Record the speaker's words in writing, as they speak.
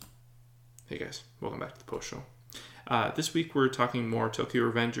Hey guys, welcome back to the post show. This week we're talking more Tokyo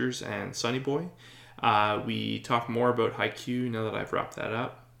Revengers and Sunny Boy. We talk more about Haikyuu now that I've wrapped that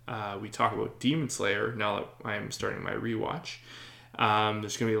up. We talk about Demon Slayer now that I'm starting my rewatch.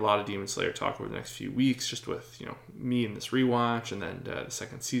 There's going to be a lot of Demon Slayer talk over the next few weeks, just with me and this rewatch, and then the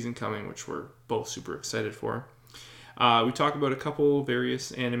second season coming, which we're both super excited for. We talk about a couple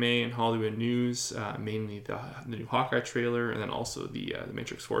various anime and Hollywood news, mainly the new Hawkeye trailer, and then also the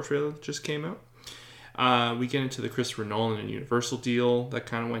Matrix 4 trailer that just came out. We get into the Christopher Nolan and Universal deal that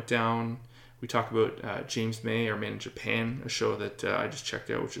kind of went down. We talk about James May, Our Man in Japan, a show that I just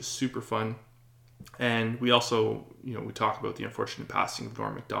checked out, which is super fun. And we also, we talk about the unfortunate passing of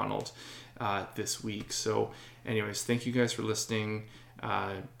Norm Macdonald this week. So anyways, thank you guys for listening.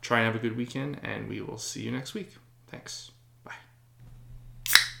 Try and have a good weekend, and we will see you next week. Thanks. Bye.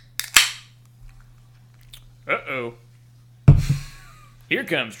 Uh-oh. Here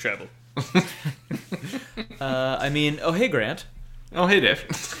comes trouble. Oh, hey, Grant. Oh, hey, Dave.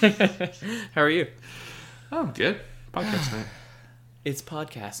 How are you? Oh, I'm good. Podcast night. It's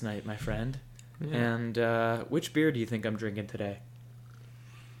podcast night, my friend. Yeah. And which beer do you think I'm drinking today?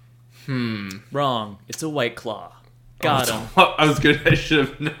 Wrong. It's a White Claw. Got him. I should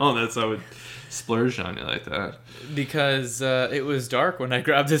have known that, so I would splurge on you like that. Because it was dark when I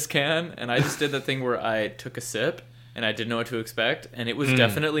grabbed this can, and I just did the thing where I took a sip, and I didn't know what to expect, and it was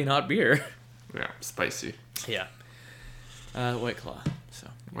definitely not beer. Yeah, spicy. Yeah. White Claw. So,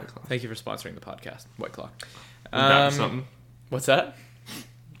 White Claw. Thank you for sponsoring the podcast, White Claw. Wouldn't that be something? What's that?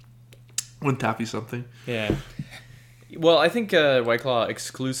 Wouldn't that be something? Yeah. Well, I think White Claw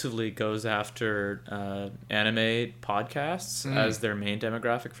exclusively goes after anime podcasts as their main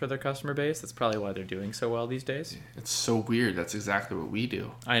demographic for their customer base. That's probably why they're doing so well these days. It's so weird. That's exactly what we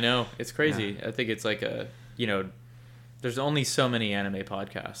do. I know. It's crazy. Yeah. I think it's like there's only so many anime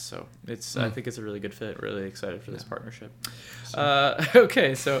podcasts, so it's. I think it's a really good fit. Really excited for this partnership.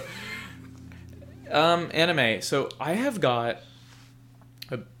 Okay, so anime. So I have got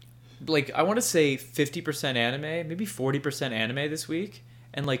I want to say 50% anime, maybe 40% anime this week,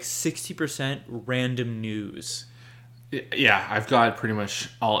 and 60% random news. Yeah, I've got pretty much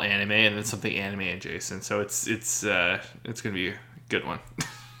all anime and then something anime adjacent, so it's gonna be a good one.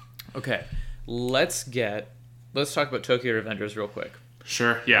 Okay, let's talk about Tokyo Revengers real quick.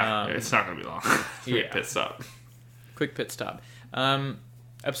 Sure. Yeah, it's not gonna be long. Yeah. Pit stop. Quick pit stop.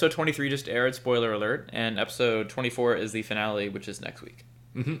 Episode 23 just aired. Spoiler alert. And episode 24 is the finale, which is next week.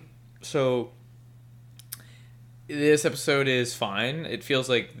 Mm-hmm. So this episode is fine. It feels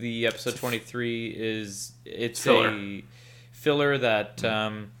like the episode 23 it's a filler that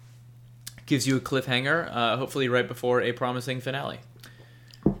gives you a cliffhanger, hopefully right before a promising finale.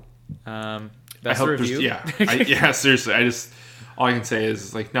 That's the review. Yeah, seriously. All I can say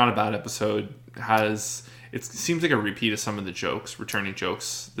is not a bad episode. It seems like a repeat of some of the returning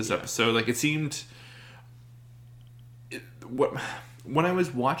jokes this episode. It seemed when I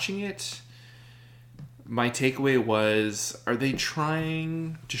was watching it, my takeaway was, are they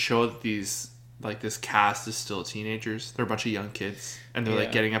trying to show that this cast is still teenagers? They're a bunch of young kids, and they're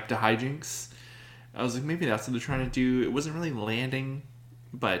getting up to hijinks. I was like, maybe that's what they're trying to do. It wasn't really landing,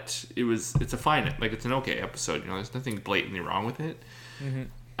 but it's a fine, it's an okay episode. There's nothing blatantly wrong with it.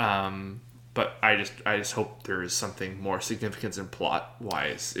 Mm-hmm. But I just hope there is something more significant and plot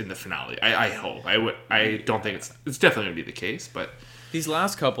wise in the finale. I hope. I don't think it's definitely gonna be the case, but these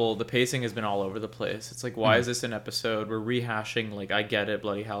last couple, the pacing has been all over the place. It's why is this an episode? We're rehashing, I get it,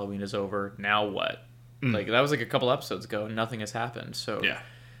 Bloody Halloween is over. Now what? That was a couple episodes ago and nothing has happened. So, yeah.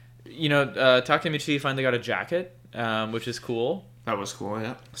 Takemichi finally got a jacket, which is cool. That was cool,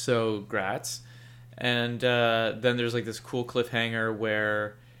 yeah. So, grats. And then there's this cool cliffhanger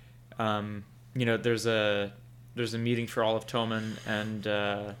where, there's a meeting for all of Toman,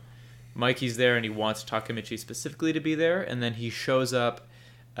 and Mikey's there, and he wants Takemichi specifically to be there, and then he shows up,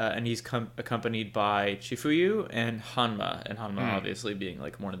 and he's accompanied by Chifuyu and Hanma, obviously being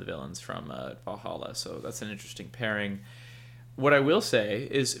one of the villains from Valhalla, so that's an interesting pairing. What I will say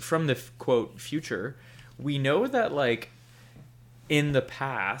is, from the quote future, we know that in the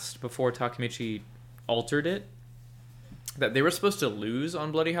past, before Takemichi altered it, that they were supposed to lose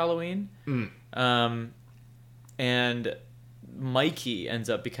on Bloody Halloween, and Mikey ends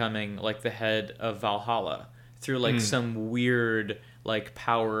up becoming the head of Valhalla through some weird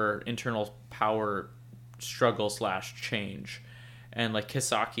internal power struggle / change, and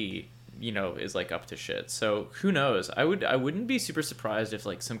Kisaki is up to shit. So who knows? I wouldn't be super surprised if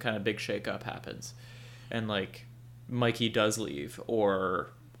some kind of big shakeup happens, and Mikey does leave,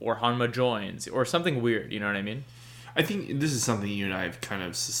 or Hanma joins, or something weird. You know what I mean? I think this is something you and I have kind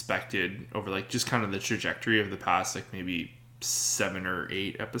of suspected over like just kind of the trajectory of the past like maybe 7 or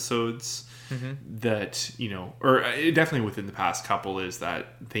 8 episodes. That, you know, or definitely within the past couple, is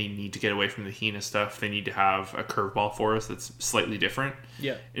that they need to get away from the Hina stuff. They need to have a curveball for us that's slightly different.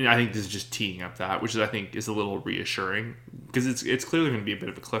 Yeah. And I think this is just teeing up that, which is, I think, is a little reassuring, because it's clearly going to be a bit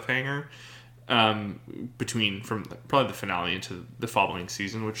of a cliffhanger between from probably the finale into the following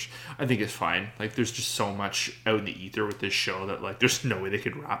season, which I think is fine. Like, there's just so much out in the ether with this show that like there's no way they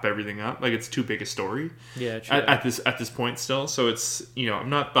could wrap everything up. Like, it's too big a story. Yeah, true. At this point still. So it's, you know, I'm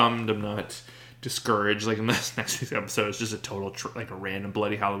not bummed. I'm not discouraged. Like, unless next week's episode is just a total like a random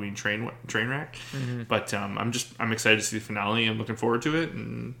bloody Halloween train wreck. But I'm excited to see the finale. I'm looking forward to it,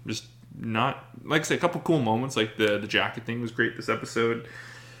 and just not, like I said, a couple cool moments. Like the jacket thing was great this episode.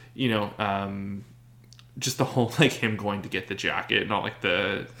 You know, just the whole like him going to get the jacket, not like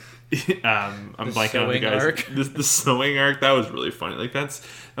the I'm blanking on the guys arc. the sewing arc. That was really funny. Like that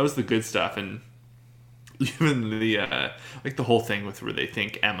was the good stuff. And even the like the whole thing with where they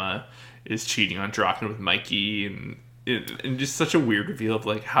think Emma is cheating on Draken with Mikey, and just such a weird reveal of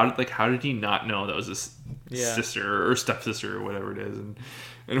like how did he not know that was his sister or stepsister or whatever it is. And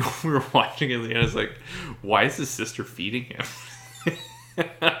we were watching it, and I was like, why is his sister feeding him?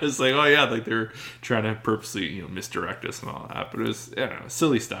 I was like, oh yeah, like they're trying to purposely, you know, misdirect us and all that. But it was, I don't know,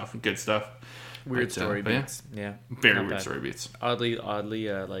 silly stuff and good stuff. Weird story beats. Yeah. Very Not weird bad. story beats. Oddly,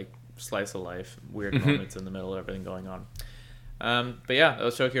 like slice of life, weird moments in the middle of everything going on. But yeah, that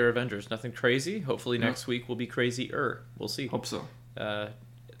was Tokyo Avengers. Nothing crazy. Hopefully next week will be crazier. We'll see. Hope so.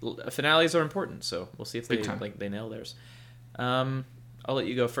 Finales are important, so we'll see if Big time. they nail theirs. I'll let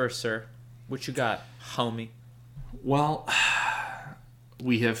you go first, sir. What you got, homie? Well,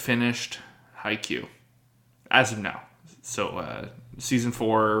 we have finished Haikyuu as of now. So season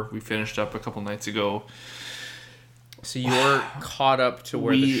 4 we finished up a couple nights ago. So you're caught up to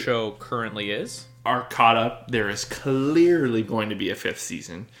where the show currently is? Are caught up. There is clearly going to be a 5th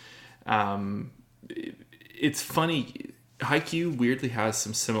season. It's funny. Haikyuu weirdly has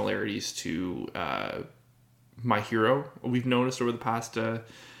some similarities to My Hero. We've noticed over the past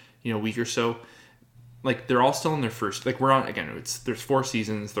week or so. Like, they're all still in their first, like, we're on, again, there's 4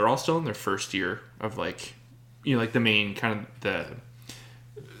 seasons, they're all still in their first year of, like, you know, like, the main kind of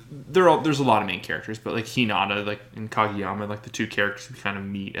there's a lot of main characters, but, like, Hinata, like, and Kageyama, like, the 2 characters we kind of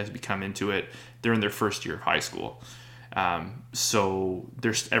meet as we come into it, they're in their first year of high school. So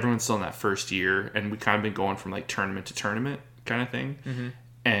everyone's still in that first year, and we kind of been going from, like, tournament to tournament kind of thing. Mm-hmm.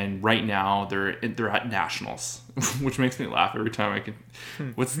 And right now they're at nationals, which makes me laugh every time I can.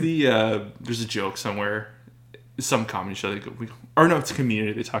 What's the there's a joke somewhere, some comedy show it's a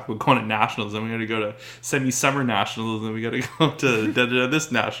Community. They talk about going to nationals, and we got to go to summer nationals, and we got to go to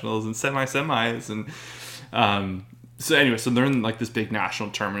this nationals and semis, and so anyway, so they're in like this big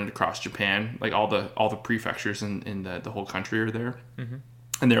national tournament across Japan. Like all the prefectures in the whole country are there,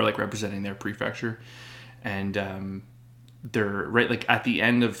 and they're like representing their prefecture, and they're right like at the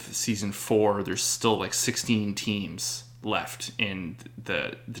end of season 4 there's still like 16 teams left in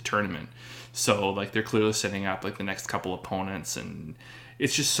the tournament, so like they're clearly setting up like the next couple opponents, and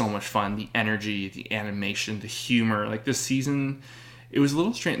it's just so much fun. The energy, the animation, the humor. Like this season, it was a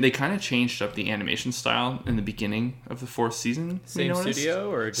little strange. They kind of changed up the animation style in the beginning of the 4th season. Same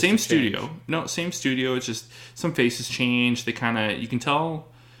studio or just same studio? No, same studio. It's just some faces changed. They kind of, you can tell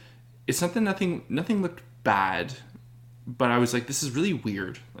it's something. Nothing looked bad. But I was like, this is really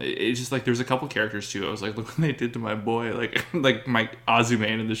weird. It's just like, there's a couple characters too. I was like, look what they did to my boy. Like my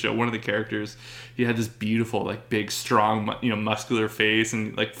Azume in the show, one of the characters, he had this beautiful, like big, strong, you know, muscular face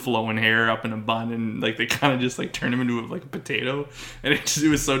and like flowing hair up in a bun. And like, they kind of just like turn him into like a potato. And it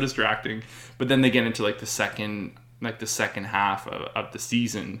was so distracting. But then they get into like the second half of the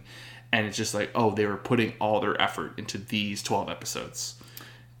season. And it's just like, oh, they were putting all their effort into these 12 episodes.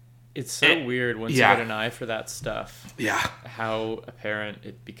 It's so weird once you get an eye for that stuff. Yeah. How apparent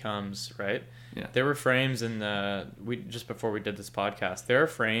it becomes, right? Yeah. There were frames in just before we did this podcast, there are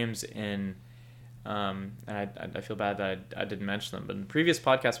frames in, and I feel bad that I didn't mention them, but in the previous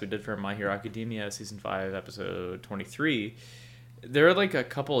podcast we did for My Hero Academia, season 5, episode 23, there are like a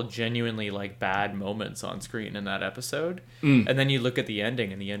couple of genuinely like bad moments on screen in that episode. And then you look at the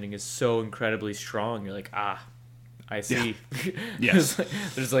ending, and the ending is so incredibly strong. You're like, I see. Yeah. Yes.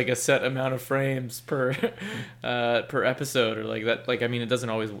 there's like a set amount of frames per episode, or like that. Like, I mean, it doesn't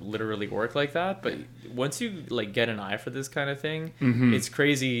always literally work like that, but once you like get an eye for this kind of thing, it's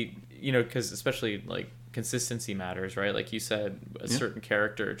crazy, you know, because especially like consistency matters, right? Like you said, a certain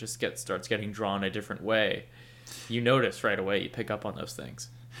character just starts getting drawn a different way. You notice right away. You pick up on those things.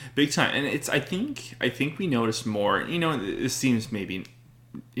 Big time. And it's, I think we noticed more, this seems maybe,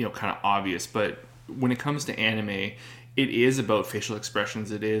 kind of obvious, but when it comes to anime, it is about facial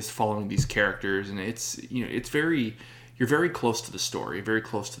expressions. It is following these characters, and it's, you're very close to the story, very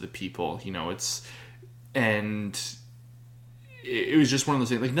close to the people, and it was just one of those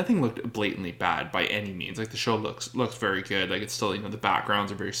things, like, nothing looked blatantly bad by any means. Like, the show looks very good. Like, it's still, the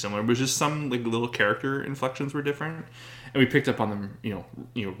backgrounds are very similar, but just some, like, little character inflections were different, and we picked up on them,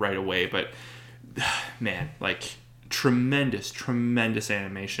 right away. But man, like, tremendous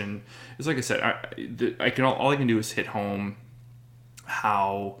animation. It's like I said, all I can do is hit home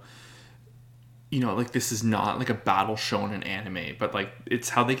how, like, this is not like a battle shown in anime, but like, it's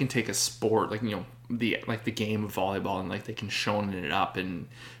how they can take a sport, like, the game of volleyball, and like, they can shonen it up and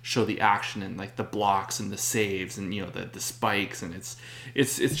show the action and like the blocks and the saves and the spikes, and it's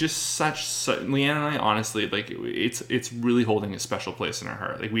just such Leanne and I, honestly, like, it's really holding a special place in our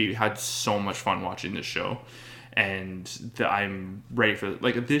heart. Like, we had so much fun watching this show, and I'm ready for,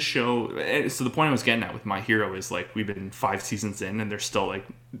 like, this show. So the point I was getting at with My Hero is, like, we've been 5 seasons in and they're still, like,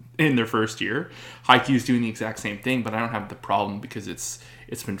 in their first year. Haikyuu's doing the exact same thing, but I don't have the problem because it's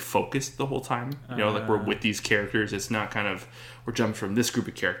been focused the whole time. Like, we're with these characters. It's not kind of, we're jumping from this group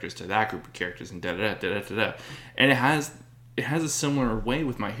of characters to that group of characters and da-da-da-da-da-da. And it has a similar way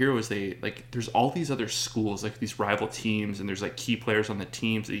with My Hero. Is they, like, there's all these other schools, like these rival teams, and there's like key players on the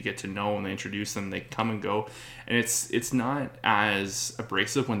teams that you get to know, and they introduce them, they come and go, and it's not as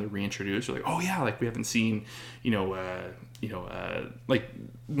abrasive when they're reintroduced. You're like, oh yeah, like, we haven't seen, like,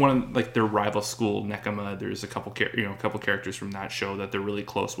 one of, like, their rival school, Nekama. There's a couple characters from that show that they're really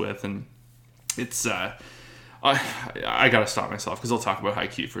close with, and it's I gotta stop myself because I'll talk about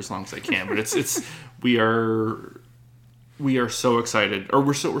Haikyuu for as long as I can, but it's we are so excited, or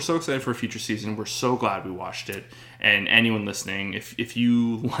we're so excited for a future season. We're so glad we watched it. And anyone listening, if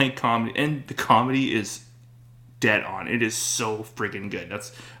you like comedy, and the comedy is dead on, it is so friggin' good.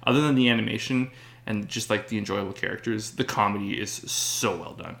 That's, other than the animation and just like the enjoyable characters, the comedy is so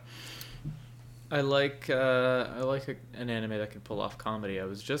well done. I like an anime that can pull off comedy. I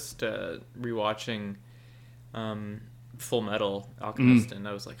was just rewatching Full Metal Alchemist, and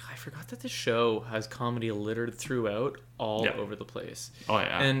I was like, I forgot that this show has comedy littered throughout all over the place. Oh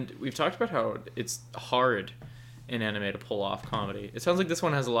yeah. And we've talked about how it's hard in anime to pull off comedy. It sounds like this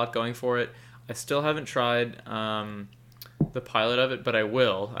one has a lot going for it. I still haven't tried the pilot of it, but I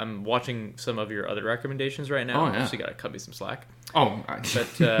will. I'm watching some of your other recommendations right now. Oh yeah. So you gotta cut me some slack. Oh,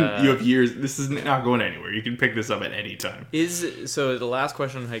 but you have years. This is not going anywhere. You can pick this up at any time. So the last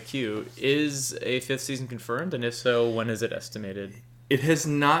question on Haikyuu, is a 5th season confirmed? And if so, when is it estimated? It has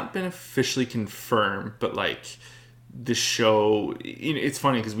not been officially confirmed, but like, the show, it's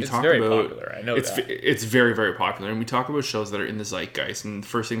funny because we talk about... It's very popular, I know that. It's very, very popular, and we talk about shows that are in the zeitgeist, and the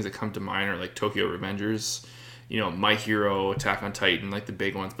first things that come to mind are like Tokyo Revengers, My Hero, Attack on Titan, like the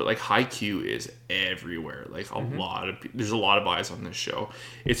big ones, but like Haikyuu is everywhere. Like, there's a lot of eyes on this show.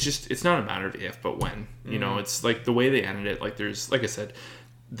 It's not a matter of if, but when. It's like the way they ended it. Like, there's, like I said,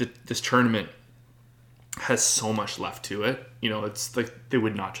 this tournament has so much left to it. It's like they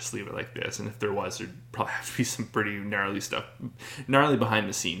would not just leave it like this, and if there was, there'd probably have to be some pretty gnarly behind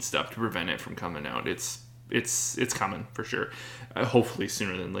the scenes stuff to prevent it from coming out. It's coming for sure. Hopefully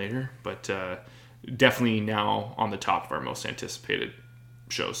sooner than later, but definitely now on the top of our most anticipated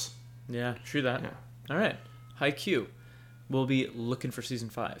shows. Yeah, true that. Yeah. All right, Haikyuu. We'll be looking for season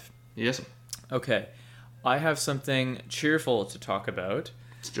 5. Yes. Okay, I have something cheerful to talk about.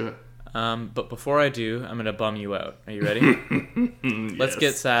 Let's do it. But before I do, I'm going to bum you out. Are you ready? Yes. Let's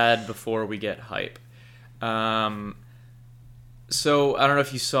get sad before we get hype. So, I don't know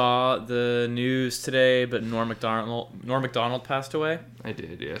if you saw the news today, but Norm Macdonald passed away. I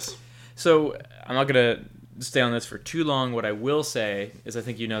did, yes. So, I'm not going to stay on this for too long. What I will say is, I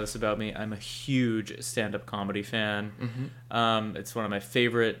think you know this about me, I'm a huge stand-up comedy fan. Mm-hmm. It's one of my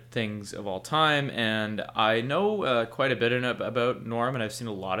favorite things of all time, and I know quite a bit about Norm, and I've seen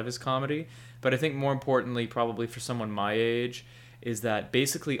a lot of his comedy, but I think more importantly, probably for someone my age, is that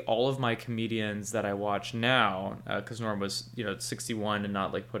basically all of my comedians that I watch now, because Norm was 61 and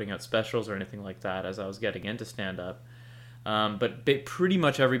not like putting out specials or anything like that as I was getting into stand-up, but pretty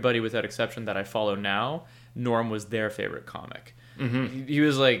much everybody without exception that I follow now, Norm was their favorite comic. Mm-hmm. He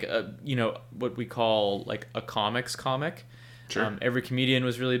was like, what we call like a comics comic. Sure. Every comedian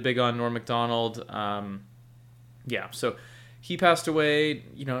was really big on Norm Macdonald. So he passed away.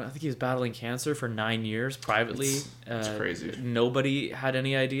 I think he was battling cancer for 9 years privately. It's crazy. Nobody had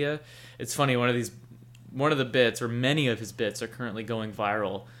any idea. It's funny. One of the bits, or many of his bits, are currently going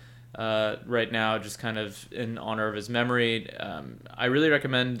viral. right now, just kind of in honor of his memory. I really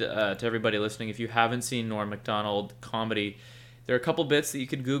recommend to everybody listening, if you haven't seen Norm Macdonald comedy, there are a couple bits that you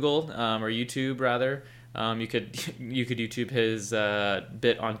could Google or YouTube rather. You could YouTube his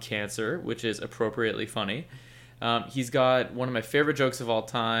bit on cancer, which is appropriately funny. He's got one of my favorite jokes of all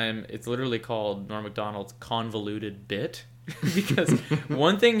time. It's literally called Norm Macdonald's convoluted bit. Because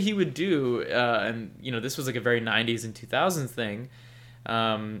one thing he would do, and this was like a very 90s and 2000s thing,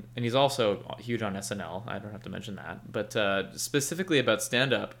 and he's also huge on SNL. I don't have to mention that. But specifically about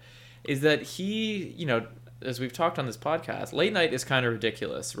stand-up, is that he, as we've talked on this podcast, late night is kind of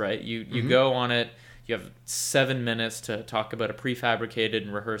ridiculous, right? You go on it, you have 7 minutes to talk about a prefabricated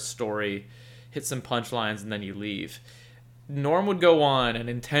and rehearsed story, hit some punchlines, and then you leave. Norm would go on and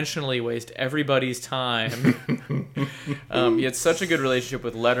intentionally waste everybody's time. He had such a good relationship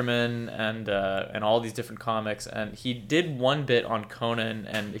with Letterman and all these different comics. And he did one bit on Conan,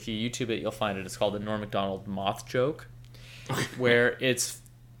 and if you YouTube it, you'll find it. It's called the Norm Macdonald moth joke, where it's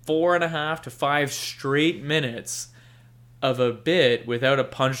 4.5 to 5 straight minutes of a bit without a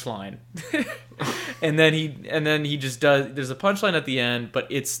punchline. and then he just does. There's a punchline at the end, but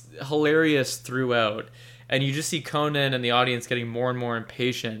it's hilarious throughout. And you just see Conan and the audience getting more and more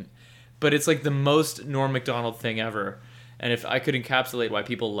impatient. But it's like the most Norm Macdonald thing ever. And if I could encapsulate why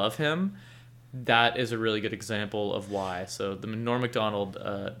people love him, that is a really good example of why. So the Norm Macdonald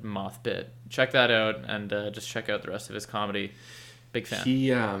moth bit. Check that out and just check out the rest of his comedy. Big fan.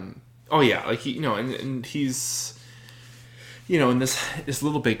 And he's, in this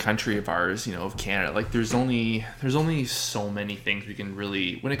little big country of ours, of Canada, like there's only so many things we can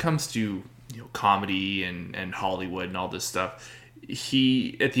really, when it comes to comedy and Hollywood and all this stuff,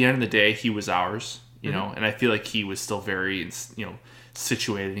 he, at the end of the day, he was ours, and I feel like he was still very,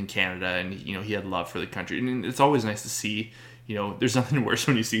 situated in Canada, and, he had love for the country. And it's always nice to see, there's nothing worse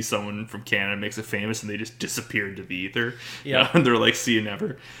when you see someone from Canada makes it famous and they just disappear into the ether. Yeah. And they're like, see you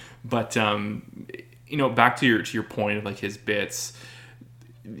never. But, back to your point of like his bits,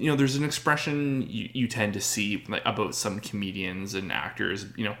 there's an expression you tend to see like about some comedians and actors,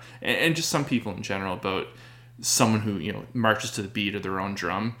 and just some people in general, about someone who, marches to the beat of their own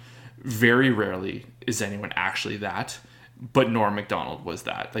drum. Very rarely is anyone actually that, but Norm Macdonald was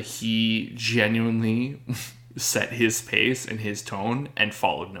that. Like, he genuinely set his pace and his tone and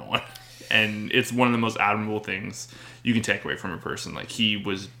followed no one. And it's one of the most admirable things you can take away from a person. Like, he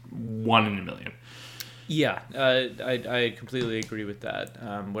was one in a million. Yeah, I completely agree with that.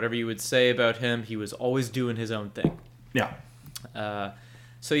 Whatever you would say about him, he was always doing his own thing. Yeah.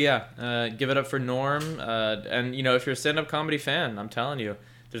 Give it up for Norm. And, if you're a stand-up comedy fan, I'm telling you,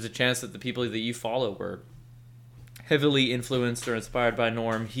 there's a chance that the people that you follow were heavily influenced or inspired by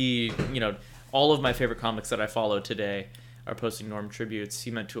Norm. He, all of my favorite comics that I follow today are posting Norm tributes.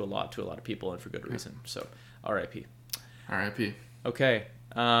 He meant to a lot of people, and for good reason. So, R.I.P. R.I.P. Okay.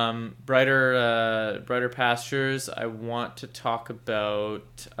 Brighter pastures. I want to talk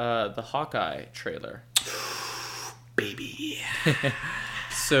about the Hawkeye trailer. Baby.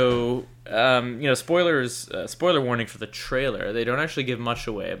 So, spoilers. Spoiler warning for the trailer. They don't actually give much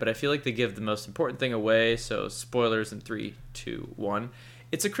away, but I feel like they give the most important thing away. So, spoilers in 3, 2, 1.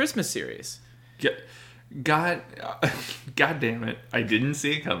 It's a Christmas series. God damn it! I didn't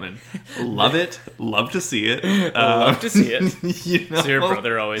see it coming. Love it. Love to see it. Love to see it. So your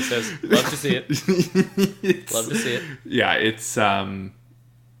brother always says, "Love to see it." Love to see it. Yeah, it's. I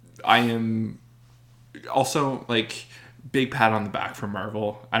am also like big pat on the back for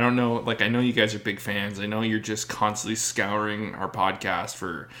Marvel. I don't know. Like, I know you guys are big fans. I know you're just constantly scouring our podcast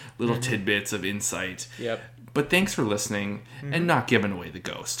for little tidbits of insight. Yep. But thanks for listening and not giving away the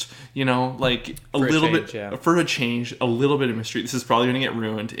ghost. Like a change, a little bit of mystery. This is probably going to get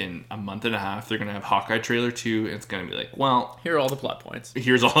ruined in a month and a half. They're going to have Hawkeye trailer 2, and it's going to be like, well, here are all the plot points.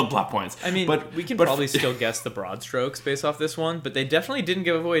 Here's all the plot points. I mean, we can probably still guess the broad strokes based off this one, but they definitely didn't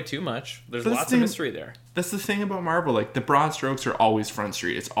give away too much. There's lots of mystery there. That's the thing about Marvel. Like, the broad strokes are always Front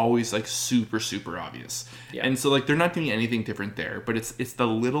Street. It's always like super, super obvious. Yeah. And so like they're not doing anything different there, but it's the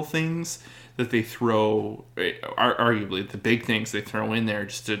little things that they throw, arguably the big things they throw in there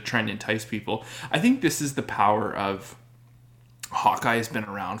just to try and entice people. I think this is the power of Hawkeye. Has been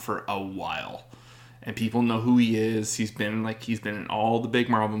around for a while, and people know who he is. He's been in all the big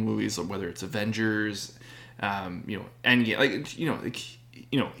Marvel movies, whether it's Avengers, Endgame.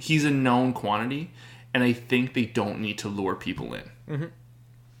 He's a known quantity, and I think they don't need to lure people in. Mm-hmm.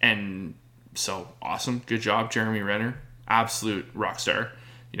 And so awesome, good job, Jeremy Renner, absolute rock star.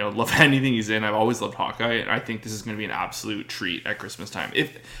 Love anything he's in. I've always loved Hawkeye, and I think this is going to be an absolute treat at Christmas time.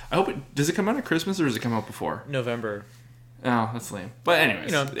 Does it come out at Christmas or does it come out before? November. Oh, that's lame. But anyways,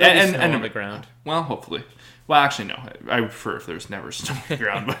 You know, there'll be snow on the ground. Well, hopefully. Well, actually, no. I prefer if there's never snow on the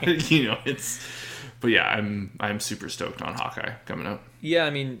ground, but you know, it's. But yeah, I'm super stoked on Hawkeye coming out. Yeah, I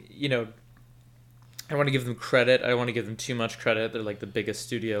mean, you know, I want to give them credit. I don't want to give them too much credit. They're like the biggest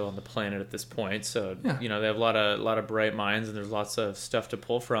studio on the planet at this point, so Yeah. you know they have a lot of bright minds and there's lots of stuff to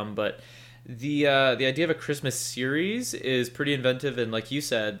pull from. But the idea of a Christmas series is pretty inventive and, like you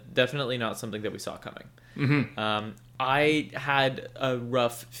said, definitely not something that we saw coming. Mm-hmm. I had a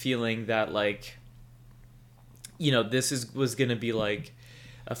rough feeling that, like, you know, this was going to be like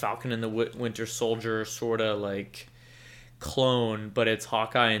a Falcon and the Winter Soldier sort of like clone, but it's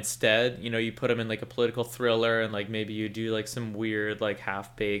Hawkeye instead. You know, you put him in like a political thriller and like maybe you do like some weird like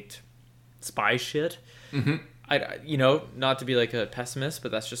half-baked spy shit. Mm-hmm. You know, not to be like a pessimist,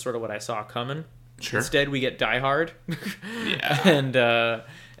 but that's just sort of what I saw coming. Sure. Instead, we get Die Hard. Yeah.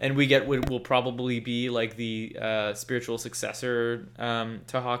 And we get what will probably be like the spiritual successor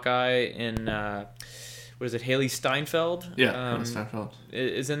to Hawkeye in what is it? Haley Steinfeld. Yeah. Steinfeld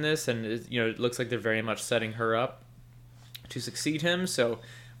is in this, and you know it looks like they're very much setting her up to succeed him. So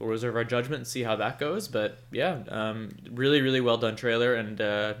we'll reserve our judgment and see how that goes. But yeah, really, really well done trailer, and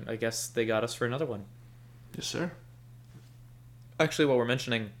I guess they got us for another one. Yes, sir. Actually, while we're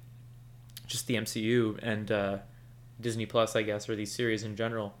mentioning just the MCU and Disney Plus, I guess, or these series in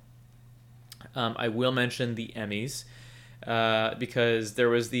general, I will mention the Emmys because there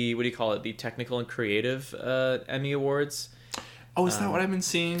was the, what do you call it, the Technical and Creative Emmy Awards. Oh, is that what I've been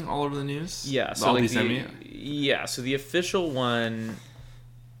seeing all over the news? Yeah, so all like these Emmy. yeah, so the official one,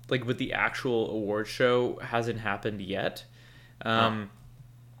 like with the actual award show, hasn't happened yet. Okay.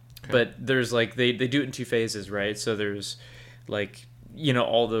 But there's like they do it in two phases, right? So there's like, you know,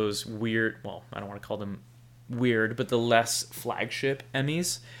 all those weird, well, I don't want to call them weird, but the less flagship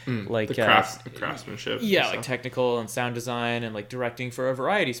Emmys, like the craftsmanship. yeah, and like stuff. technical and sound design and like directing for a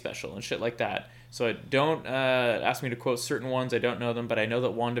variety special and shit like that. So I don't ask me to quote certain ones. I don't know them, but I know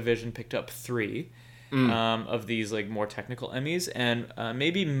that WandaVision picked up 3 of these like more technical Emmys, and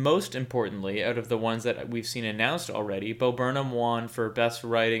maybe most importantly, out of the ones that we've seen announced already, Bo Burnham won for best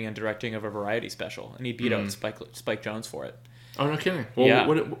writing and directing of a variety special, and he beat out Spike Jonze for it. Oh, no kidding. Well, Yeah.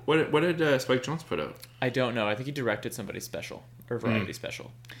 what did Spike Jonze put out? I don't know. I think he directed somebody's special or variety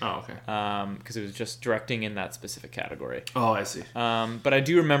special. Oh, okay. Because it was just directing in that specific category. Oh, I see. But I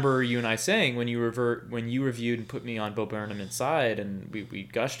do remember you and I saying when you reviewed and put me on Bo Burnham Inside, and we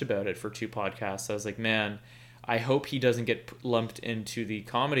gushed about it for 2 podcasts. I was like, man, I hope he doesn't get lumped into the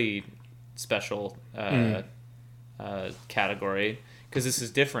comedy special category, because this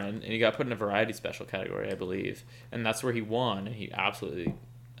is different, and he got put in a variety special category, I believe, and that's where he won, and he absolutely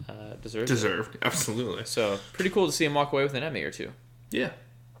deserved it. Absolutely. So pretty cool to see him walk away with an Emmy or 2. Yeah.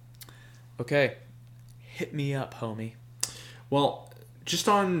 Okay, hit me up, homie. Well, just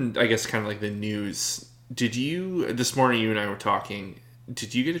on, I guess, kind of like the news, this morning you and I were talking,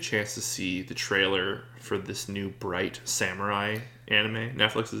 did you get a chance to see the trailer for this new Bright Samurai anime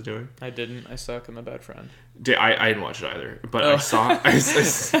Netflix is doing? I didn't. I suck. I'm a bad friend. I didn't watch it either, but I saw I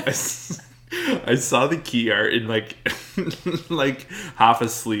saw the key art in like like half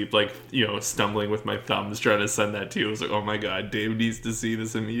asleep, like, you know, stumbling with my thumbs trying to send that to you. I was like, oh my god, Dave needs to see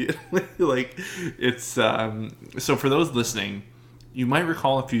this immediately. Like, it's so for those listening, you might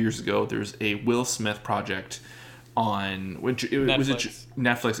recall a few years ago there's a Will Smith project on which it was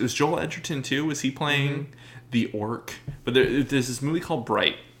Netflix. It was Joel Edgerton too. Was he playing the orc? But there's this movie called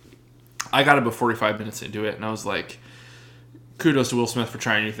Bright. I got about 45 minutes into it, and I was like, kudos to Will Smith for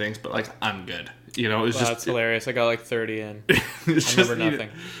trying new things, but like, I'm good. You know, it's That's hilarious. I got like 30 in. It's I remember nothing.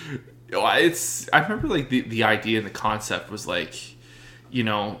 I remember like the idea and the concept was like, you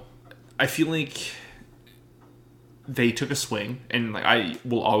know, I feel like they took a swing, and like I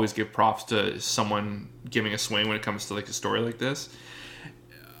will always give props to someone giving a swing when it comes to like a story like this.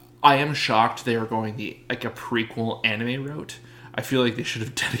 I am shocked they are going a prequel anime route. I feel like they should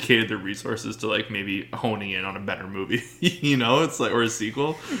have dedicated their resources to like maybe honing in on a better movie, you know? It's like, or a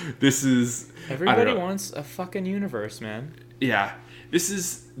sequel. Everybody wants a fucking universe, man. Yeah.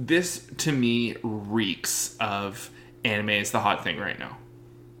 This to me reeks of anime is the hot thing right now.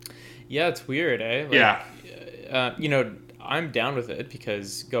 Yeah, it's weird, eh? Like, yeah. You know, I'm down with it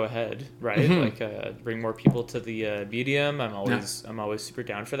because go ahead, right? Like, bring more people to the medium. I'm always super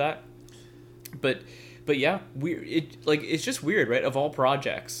down for that. But yeah, it's just weird, right? Of all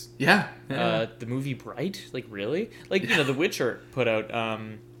projects, Yeah. the movie Bright, like really, like, you know, The Witcher put out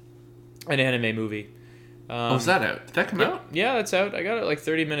an anime movie. Was that out? Did that come out? Yeah, that's out. I got it like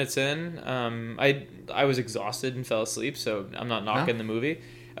 30 minutes in. I was exhausted and fell asleep, so I'm not knocking the movie.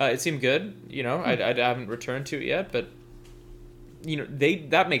 It seemed good, you know. I haven't returned to it yet, but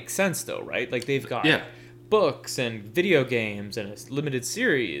that makes sense though, right? Like they've got Yeah. books and video games and a limited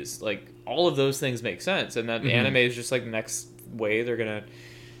series. Like all of those things make sense, and then anime is just like the next way they're gonna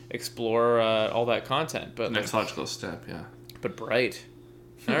explore all that content. But Next logical step, yeah. But Bright,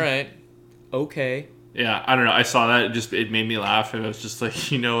 all right, okay. Yeah, I don't know. I saw that. It made me laugh, and I was just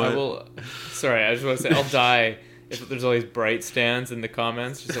like, you know what? I just want to say, I'll die if there's all these Bright stands in the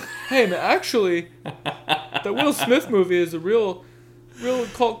comments. Just like, hey, man, actually, the Will Smith movie is a real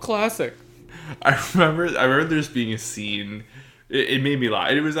cult classic. I remember there's being a scene. It made me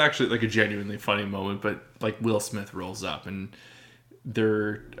laugh. It was actually like a genuinely funny moment, but like Will Smith rolls up and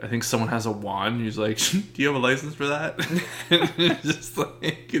I think someone has a wand. He's like, "Do you have a license for that?" And it's just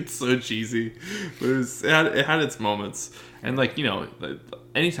like, it's so cheesy, but it had its moments. And like,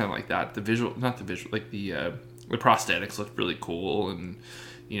 anytime like that, the prosthetics look really cool, and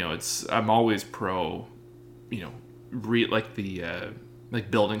I'm always pro, like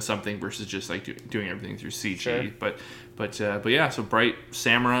building something versus just like doing everything through CG. Sure. But yeah, so Bright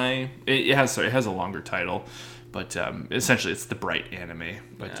Samurai, it has a longer title. But essentially, it's the Bright anime.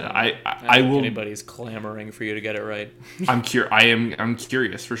 But I will. Anybody's clamoring for you to get it right. I'm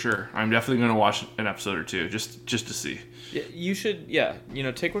curious for sure. I'm definitely going to watch an episode or two just to see. Yeah, you should. Yeah,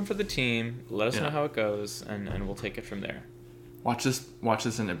 take one for the team. Let us know how it goes, and we'll take it from there. Watch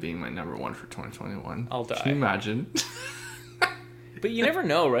this end up being my number one for 2021. I'll die. Can you imagine? But you never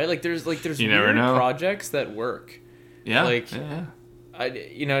know, right? Like there's you weird projects that work. Yeah. Like yeah.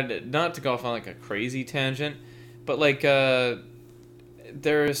 Not to go off on like a crazy tangent. But like, there's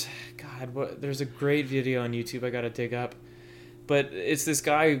a great video on YouTube I gotta dig up, but it's this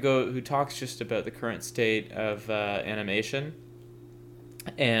guy who talks just about the current state of animation,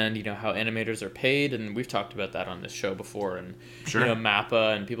 and how animators are paid, and we've talked about that on this show before, and sure.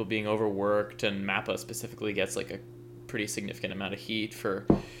 MAPPA and people being overworked, and MAPPA specifically gets like a pretty significant amount of heat for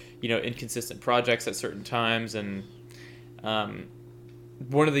inconsistent projects at certain times, and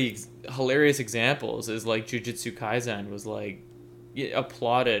one of the hilarious examples is like Jujutsu Kaisen was like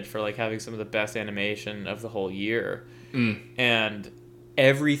applauded for like having some of the best animation of the whole year. And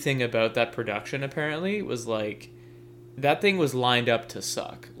everything about that production apparently was like, that thing was lined up to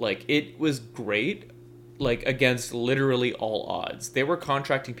suck. Like it was great, like against literally all odds. They were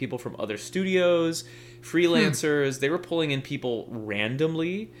contracting people from other studios, freelancers. They were pulling in people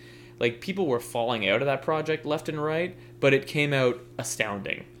randomly. Like, people were falling out of that project left and right, but it came out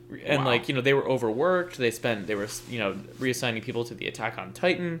astounding. And, wow. like, they were overworked. They were, reassigning people to the Attack on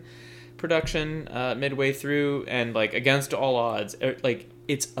Titan production midway through. And, like, against all odds, like,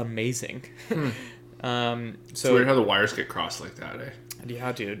 it's amazing. It's weird how the wires get crossed like that, eh?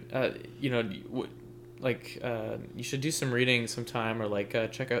 Yeah, dude. You should do some reading sometime, or like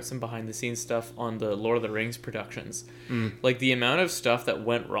check out some behind the scenes stuff on the Lord of the Rings productions. Like the amount of stuff that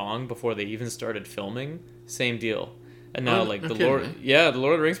went wrong before they even started filming, same deal. And now the Lord of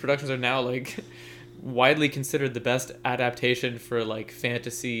the Rings productions are now like widely considered the best adaptation for like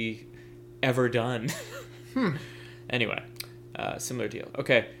fantasy ever done. Anyway, similar deal.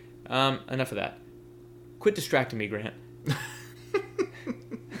 Okay, enough of that. Quit distracting me, Grant.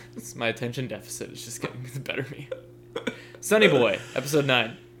 My attention deficit is just getting the better of me. Sunny Boy, episode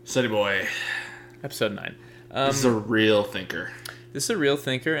 9. Sunny Boy. Episode 9. This is a real thinker. This is a real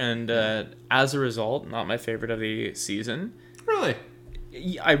thinker, and as a result, not my favorite of the season. Really?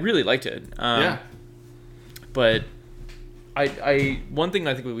 I really liked it. Yeah. But one thing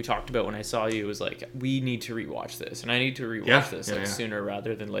I think we talked about when I saw you was like, we need to rewatch this, and I need to rewatch this sooner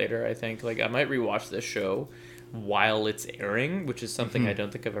rather than later. I think like I might rewatch this show while it's airing, which is something I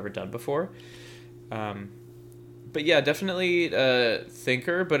don't think I've ever done before. But yeah, definitely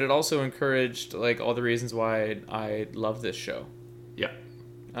thinker, but it also encouraged like all the reasons why I love this show. Yeah.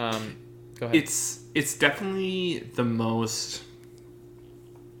 Go ahead. It's definitely the most.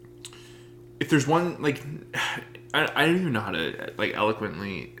 If there's one like, I don't even know how to like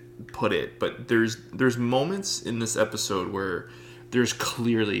eloquently put it, but there's moments in this episode where there's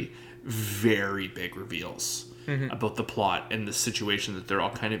clearly very big reveals about the plot and the situation that they're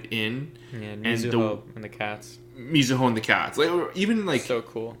all kind of in. Yeah, Mizuho and the cats. Mizuho and the cats, like or even like so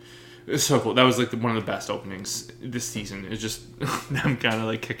cool. It's so cool. That was like one of the best openings this season. It's just them kind of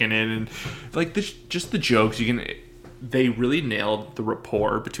like kicking in and like just the jokes. They really nailed the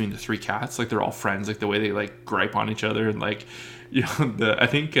rapport between the three cats. Like they're all friends. Like the way they like gripe on each other and like I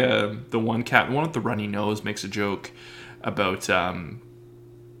think the one cat, the one with the runny nose, makes a joke about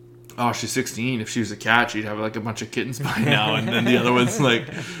oh, she's 16. If she was a cat, she'd have like a bunch of kittens by now. And then the other one's like,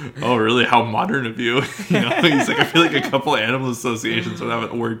 oh, really? How modern of you. You know, he's like, I feel like a couple of animal associations would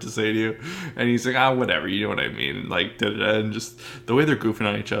have a word to say to you. And he's like, whatever. You know what I mean? And like, and just the way they're goofing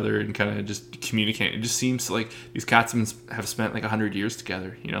on each other and kind of just communicating. It just seems like these cats have spent like 100 years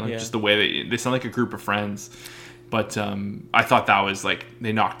together. You know, like just the way they sound like a group of friends. But I thought that was like,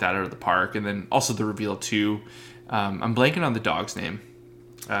 they knocked that out of the park. And then also the reveal too. I'm blanking on the dog's name.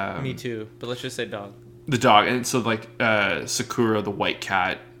 Me too, but let's just say dog. The dog, and so like Sakura, the white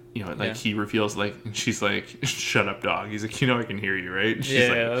cat, you know, like he reveals like, and she's like, "Shut up, dog." He's like, "You know, I can hear you, right?" She's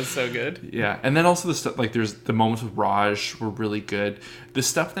like, that was so good. Yeah, and then also the stuff like there's the moments with Raj were really good. The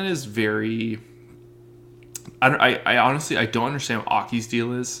stuff that is very, I honestly I don't understand what Aki's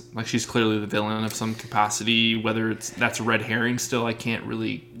deal is. Like she's clearly the villain of some capacity. Whether that's a red herring still, I can't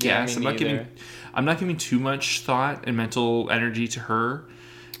really guess. I'm not giving too much thought and mental energy to her.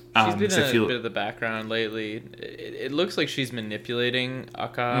 She's been a bit of the background lately. It looks like she's manipulating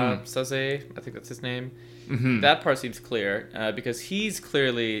Akasaze. I think that's his name. Mm-hmm. That part seems clear because he's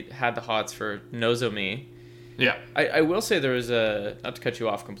clearly had the hots for Nozomi. Yeah. I will say there was not to cut you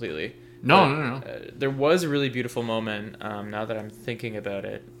off completely. No. There was a really beautiful moment, now that I'm thinking about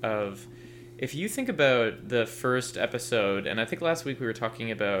it, of if you think about the first episode, and I think last week we were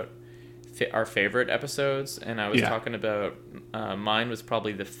talking about our favorite episodes, and I was talking about mine was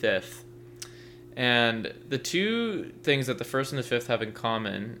probably the fifth, and the two things that the first and the fifth have in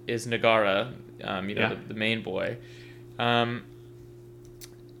common is Nagara, the main boy. I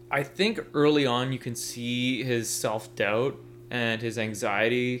think early on you can see his self-doubt and his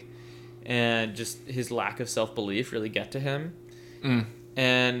anxiety and just his lack of self-belief really get to him,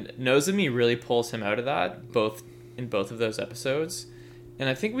 and Nozomi really pulls him out of that in both of those episodes. And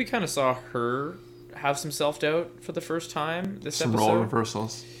I think we kind of saw her have some self-doubt for the first time this episode. Some role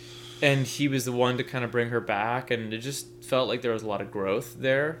reversals. And he was the one to kind of bring her back, and it just felt like there was a lot of growth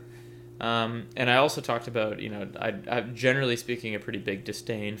there. And I also talked about, I generally speaking, a pretty big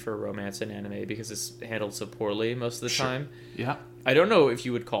disdain for romance in anime because it's handled so poorly most of the time. Yeah. I don't know if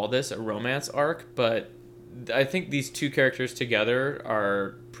you would call this a romance arc, but I think these two characters together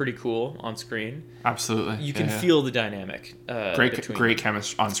are pretty cool on screen. Absolutely. You can feel the dynamic. Great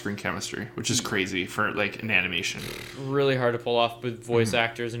on-screen chemistry, which is crazy for like an animation. Really hard to pull off with voice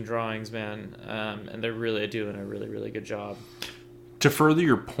actors and drawings, man. And they're really doing a really, really good job. To further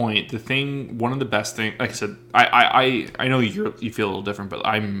your point, one of the best things, like I said, I know you feel a little different, but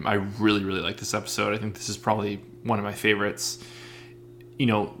I really, really like this episode. I think this is probably one of my favorites.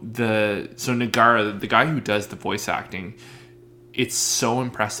 So Nagara, the guy who does the voice acting, it's so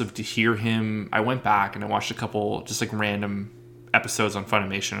impressive to hear him. I went back and I watched a couple just like random episodes on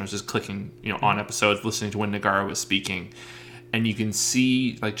Funimation. I was just clicking, on episodes, listening to when Nagara was speaking. And you can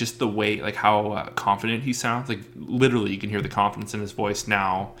see like just the way, like how confident he sounds. Like literally you can hear the confidence in his voice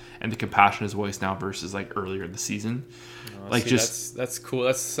now and the compassion in his voice now versus like earlier in the season. That's cool.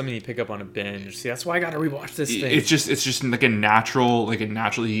 That's something you pick up on a binge. See, that's why I got to rewatch this thing. It's just like a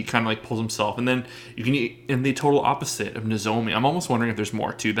naturally he kind of like pulls himself, and then you can, in the total opposite of Nozomi. I'm almost wondering if there's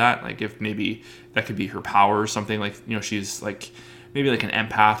more to that. Like if maybe that could be her power or something. Like she's like maybe like an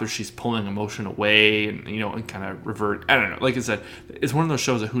empath, or she's pulling emotion away and and kind of revert. I don't know. Like I said, it's one of those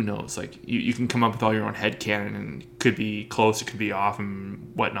shows that who knows. Like you can come up with all your own headcanon, and it could be close, it could be off,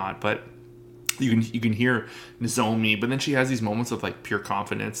 and whatnot, but. You can hear Nozomi, but then she has these moments of like pure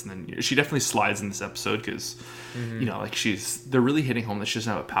confidence, and then she definitely slides in this episode because they're really hitting home that she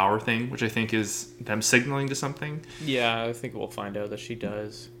doesn't have a power thing, which I think is them signaling to something. Yeah, I think we'll find out that she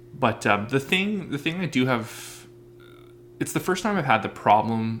does. But the thing I do have, it's the first time I've had the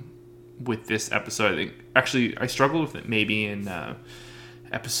problem with this episode. I think actually I struggled with it maybe in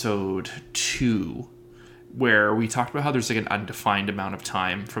episode 2. Where we talked about how there's like an undefined amount of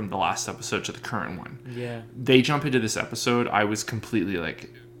time from the last episode to the current one. Yeah. They jump into this episode. I was completely like,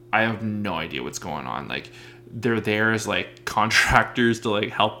 I have no idea what's going on. Like, they're there as like contractors to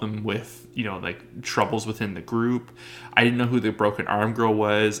like help them with, like troubles within the group. I didn't know who the broken arm girl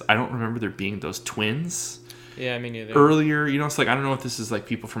was. I don't remember there being those twins. Yeah, me neither. Earlier, it's like, I don't know if this is like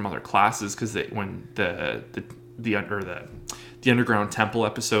people from other classes because when the underground temple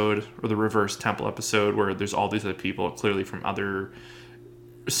episode or the reverse temple episode where there's all these other people clearly from other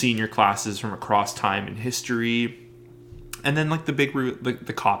senior classes from across time and history, and then like the big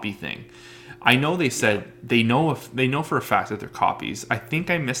the copy thing. I know they said they know for a fact that they're copies. I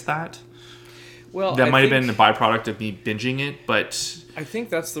think I missed that. Well, that might have been a byproduct of me binging it, but I think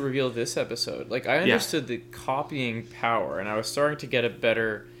that's the reveal of this episode. Like I understood the copying power, and I was starting to get a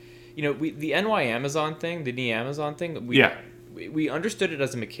better, the NY Amazon thing, the NY Amazon thing. we understood it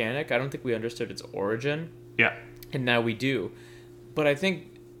as a mechanic. I don't think we understood its origin, Yeah. and now we do. But I think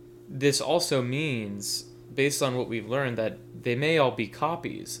this also means, based on what we've learned, that they may all be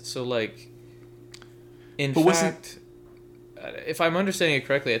copies. So, like, in fact, if I'm understanding it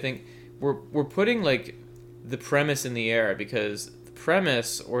correctly, I think we're putting, like, the premise in the air, because the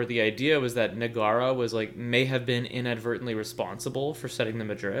premise or the idea was that Nagara was, like, may have been inadvertently responsible for setting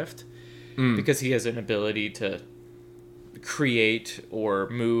them adrift, because he has an ability to create or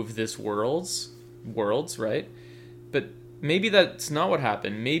move this worlds, right? But maybe that's not what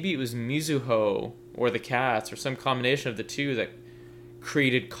happened. Maybe it was Mizuho or the cats or some combination of the two that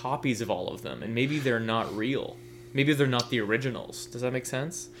created copies of all of them, and maybe they're not real. Maybe they're not the originals. Does that make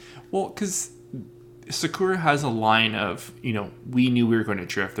sense? Well, because Sakura has a line of, we knew we were going to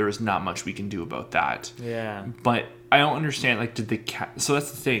drift. There was not much we can do about that. Yeah. But I don't understand, like, did the cat... So that's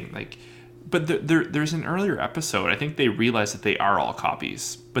the thing, like... But there's an earlier episode, I think they realize that they are all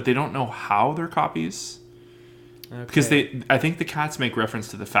copies, but they don't know how they're copies. Okay. Because I think the cats make reference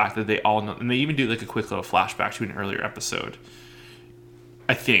to the fact that they all know, and they even do, like, a quick little flashback to an earlier episode.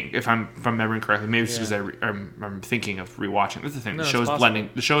 I think, if I'm remembering correctly, maybe it's because I'm thinking of rewatching. That's the thing. No,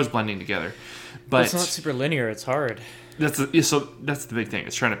 The show is blending together, but it's not super linear. It's hard. So that's the big thing.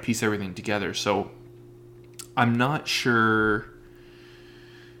 It's trying to piece everything together. So I'm not sure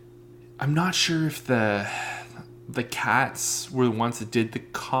if the cats were the ones that did the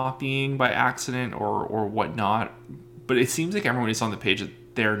copying by accident or whatnot. But it seems like everyone is on the page that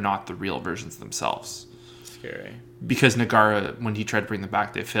they're not the real versions themselves. Scary. Because Nagara, when he tried to bring them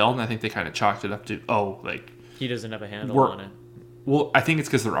back, they failed, and I think they kind of chalked it up to, he doesn't have a handle on it. Well, I think it's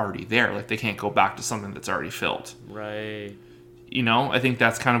because they're already there. Like, they can't go back to something that's already filled. Right. I think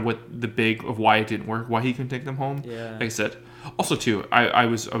that's kind of what of why it didn't work, why he couldn't take them home. Yeah. Like I said. Also, too, I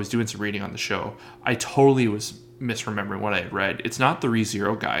was doing some reading on the show. I totally was misremembering what I had read. It's not the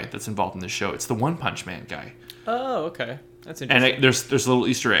ReZero guy that's involved in the show. It's the One Punch Man guy. Oh, okay. That's interesting. And there's a little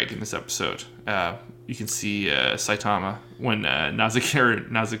Easter egg in this episode. You can see Saitama when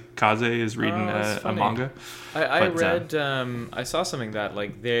Nazakaze is reading a manga. I read, I saw something that,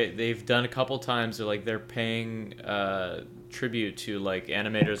 like, they've done a couple times, or, like, they're paying tribute to, like,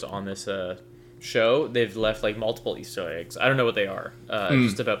 animators on this show. They've left, like, multiple Easter eggs. I don't know what they are,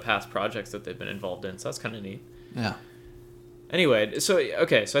 just about past projects that they've been involved in. So that's kind of neat. Yeah. Anyway, so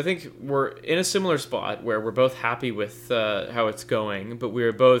I think we're in a similar spot where we're both happy with how it's going, but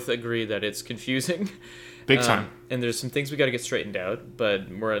we both agree that it's confusing. Big time. And there's some things we got to get straightened out, but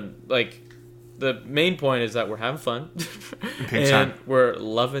the main point is that we're having fun. Big time. We're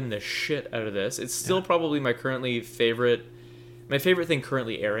loving the shit out of this. It's still probably my favorite thing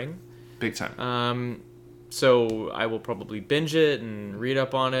currently airing. Big time. So I will probably binge it and read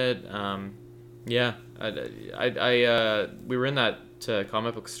up on it. Yeah, we were in that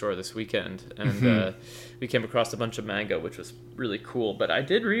comic book store this weekend, and we came across a bunch of manga, which was really cool. But I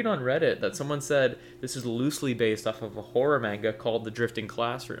did read on Reddit that someone said this is loosely based off of a horror manga called The Drifting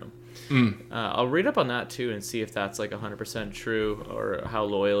Classroom. I'll read up on that too and see if that's, like, 100% true, or how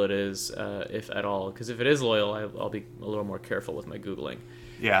loyal it is, if at all. Because if it is loyal, I'll be a little more careful with my Googling.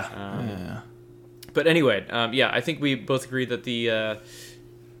 Yeah. But anyway, I think we both agree that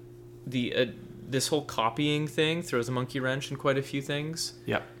this whole copying thing throws a monkey wrench in quite a few things.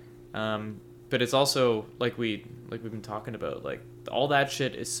 Yep. But it's also, like we've been talking about, like, all that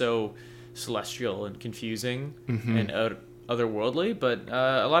shit is so celestial and confusing and otherworldly, but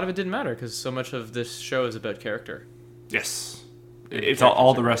a lot of it didn't matter because so much of this show is about character. Yes. It's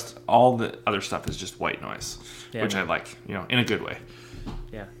all the rest, all the other stuff is just white noise, which I like, in a good way.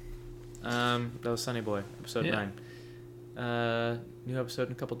 Yeah. That was Sunny Boy, episode 9. New episode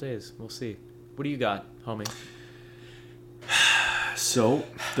in a couple days. We'll see. What do you got, homie? So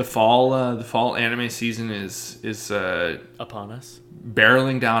the fall anime season is upon us,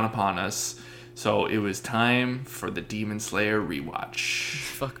 barreling down upon us. So it was time for the Demon Slayer rewatch.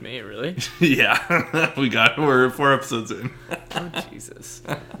 Fuck me, really? Yeah, we're 4 episodes in. Oh Jesus!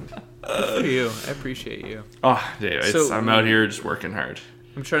 Good for you. I appreciate you. Oh, yeah, I'm out here just working hard.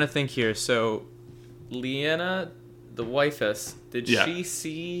 I'm trying to think here. So, Leanna, the wifess, did she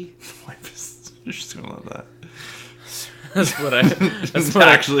see? Wifess. She's gonna love that.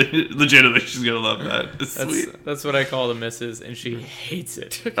 Actually, legitimately, she's gonna love that. It's sweet. That's what I call the missus, and she hates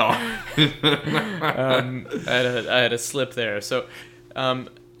it. Oh. I had a slip there. So,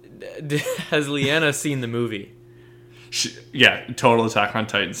 has Leanna seen the movie? Total Attack on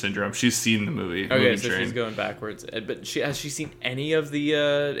Titan syndrome. She's seen the movie. Okay, so she's going backwards. But has she seen any of the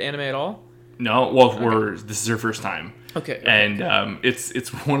anime at all? No. Well, this is her first time. Okay. And it's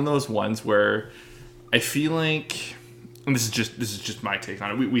one of those ones where I feel like and this is just my take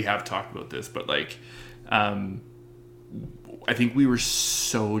on it. We have talked about this, but like, I think we were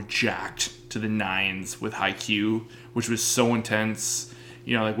so jacked to the nines with Haikyuu, which was so intense.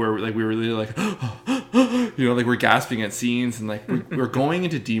 You know, like we were really like, you know, like we're gasping at scenes, and like we're going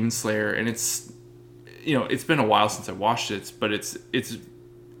into Demon Slayer, and it's, you know, it's been a while since I watched it, but it's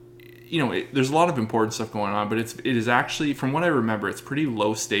you know, there's a lot of important stuff going on, but it is actually, from what I remember, it's pretty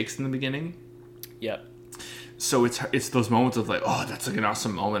low stakes in the beginning. Yep. So it's those moments of like, oh, that's like an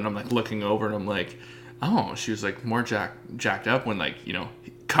awesome moment. I'm like looking over and I'm like, oh, she was like more jacked up when, like, you know,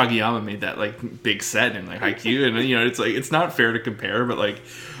 Kageyama made that like big set in like Haikyuu, and you know, it's like, it's not fair to compare, but like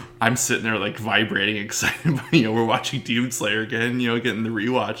I'm sitting there like vibrating, excited. You know, we're watching Demon Slayer again, you know, getting the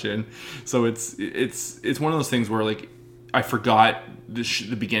rewatch in. So it's one of those things where like I forgot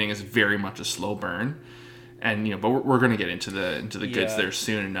the beginning is very much a slow burn, and you know, but we're gonna get into the goods there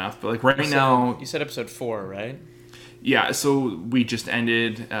soon enough. But like right now, you said episode 4, right? Yeah, so we just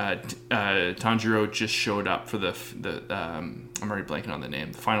ended. Tanjiro just showed up for the I'm already blanking on the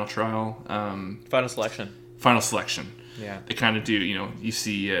name. The final trial. Final selection. Final selection. Yeah. They kind of do. You know, you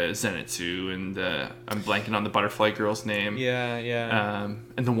see Zenitsu, and I'm blanking on the butterfly girl's name. Yeah, yeah.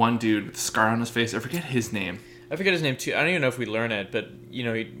 And the one dude with the scar on his face. I forget his name. I forget his name too. I don't even know if we learn it, but you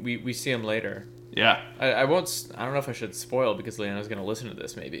know, we see him later. Yeah. I won't. I don't know if I should spoil because Leanna's going to listen to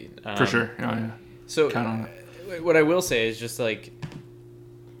this maybe. For sure. Yeah. So count on it. What I will say is just like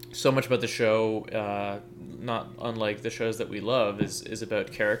so much about the show, not unlike the shows that we love, is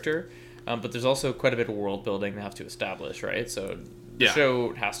about character. But there's also quite a bit of world building they have to establish, right? So the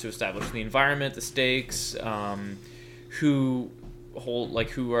show has to establish the environment, the stakes, who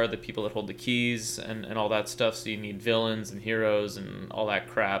are the people that hold the keys and all that stuff. So you need villains and heroes and all that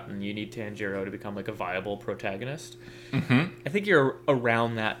crap, and you need Tanjiro to become like a viable protagonist. Mm-hmm. I think you're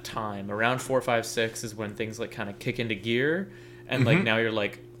around that time. Around 4, 5, 6 is when things like kind of kick into gear, and like now you're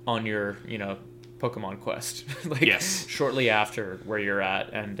like on your, you know, Pokemon quest, like shortly after where you're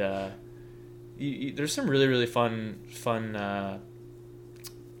at, and there's some really really fun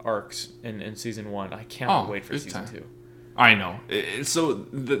arcs in season 1. I can't wait for season 2. I know. So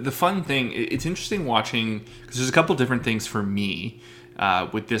the fun thing, it's interesting watching, because there's a couple different things for me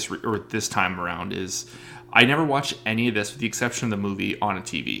with this time around is I never watched any of this with the exception of the movie on a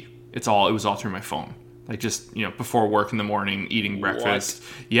TV. It was all through my phone. Like just, you know, before work in the morning, eating breakfast.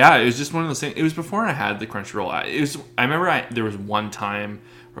 What? Yeah, it was just one of those things. It was before I had the Crunchyroll. I remember there was one time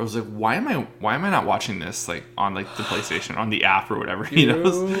where I was like, why am I not watching this like on like the PlayStation, on the app or whatever? You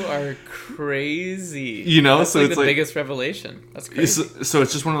are crazy. You know, that's so like it's the like biggest revelation. That's crazy. So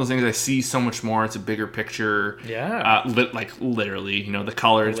it's just one of those things. I see so much more. It's a bigger picture. Yeah. Like literally, you know, the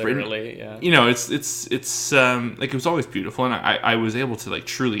colors. Literally, yeah. You know, it's like it was always beautiful, and I was able to like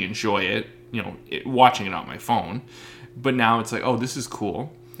truly enjoy it. You know, watching it on my phone, but now it's like, oh, this is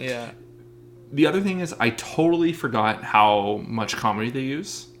cool. Yeah. The other thing is, I totally forgot how much comedy they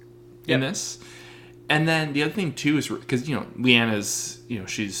use in this. And then the other thing too is because, you know, Leanna's, you know,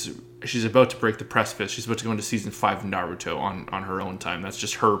 she's about to break the precipice. She's about to go into season 5 of Naruto on her own time. That's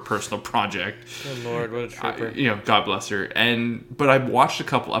just her personal project. Oh Lord, what a trooper! You know, God bless her. But I've watched a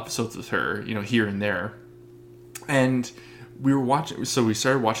couple episodes with her, you know, here and there, and we were watching. So we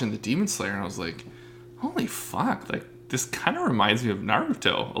started watching the Demon Slayer, and I was like, holy fuck! Like, this kind of reminds me of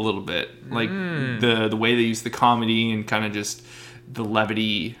Naruto a little bit. Like the way they use the comedy and kind of just the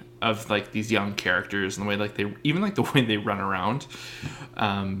levity of like these young characters, and the way like the way they run around.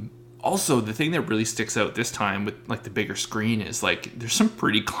 Also, the thing that really sticks out this time with like the bigger screen is like there's some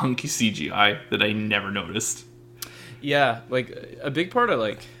pretty clunky CGI that I never noticed. Yeah, like a big part of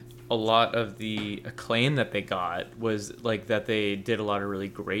like a lot of the acclaim that they got was like that they did a lot of really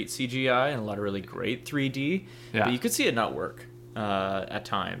great CGI and a lot of really great 3D. Yeah. But you could see it not work at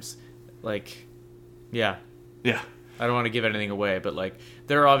times. Like, yeah. Yeah. I don't want to give anything away, but like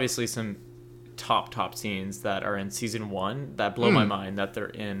there are obviously some top scenes that are in season 1 that blow my mind that they're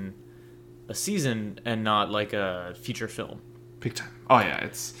in a season and not like a feature film. Big time. Oh yeah,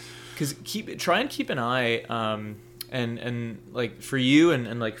 it's because try and keep an eye and like for you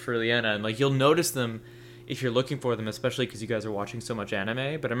and like for Leanna, and like you'll notice them if you're looking for them, especially because you guys are watching so much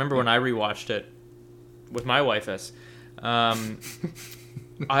anime. But I remember when I rewatched it with my wifeess,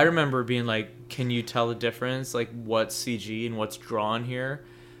 I remember being like, can you tell the difference, like what's CG and what's drawn here?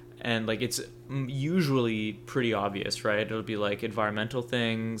 And like it's usually pretty obvious, right? It'll be like environmental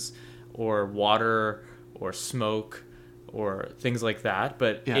things or water or smoke or things like that,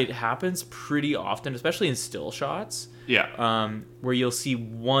 but it happens pretty often, especially in still shots. Yeah. Where you'll see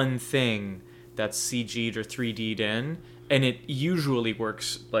one thing that's CG'd or 3D'd in, and it usually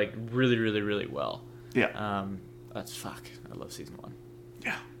works like really, really, really well. Yeah. That's fuck. I love season 1.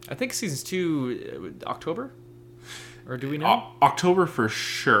 Yeah. I think season 2 October, or do we know? October for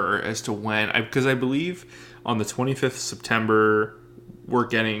sure as to when. Because I believe on the 25th of September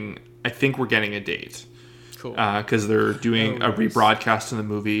I think we're getting a date. Cool. Because they're doing a nice. rebroadcast of the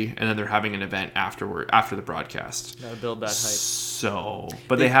movie, and then they're having an event after the broadcast. Gotta build that hype. So,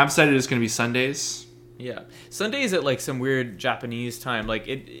 but they have said it's going to be Sundays. Yeah, Sundays at like some weird Japanese time. Like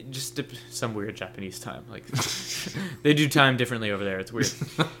some weird Japanese time. Like they do time differently over there. It's weird.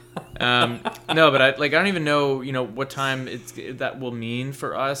 No, but I don't even know what time that will mean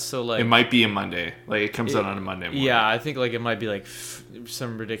for us. So like It might be a Monday. Like it comes out on a Monday morning. Yeah, I think like it might be like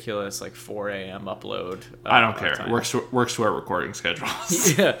some ridiculous like 4 a.m. upload. I don't care. It works to our recording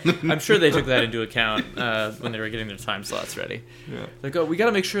schedules. Yeah, I'm sure they took that into account when they were getting their time slots ready. Yeah. Like, we got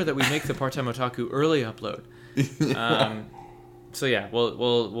to make sure that we make the Part-Time Otaku early upload. So yeah,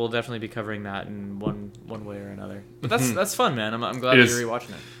 we'll definitely be covering that in one way or another. But that's fun, man. I'm glad you're rewatching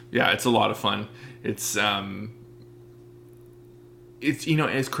it. Yeah, it's a lot of fun. It's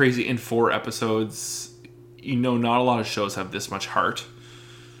it's crazy. In 4 episodes, not a lot of shows have this much heart.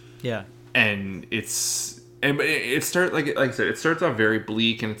 Yeah. And it starts like I said, it starts off very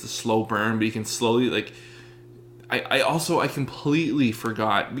bleak and it's a slow burn, but you can slowly like. I completely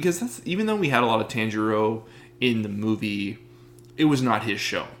forgot, because even though we had a lot of Tanjiro in the movie, it was not his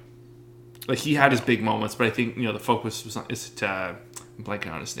show. Like he had his big moments, but I think the focus was I'm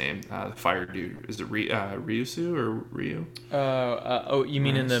blanking on his name. The fire dude, is it Ryusu or Ryu? You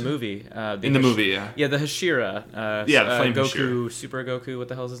mean in the movie? In the movie, yeah. Yeah, the Hashira. The Flame Goku, Hashira. Super Goku. What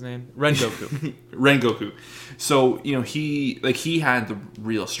the hell's his name? Rengoku. Rengoku. So he had the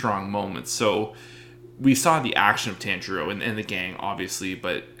real strong moments. So we saw the action of Tanjiro and the gang, obviously,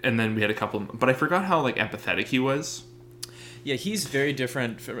 and then we had a couple. But I forgot how empathetic he was. Yeah, he's very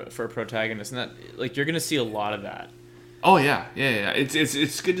different for a protagonist, and that like you're gonna see a lot of that. Oh yeah.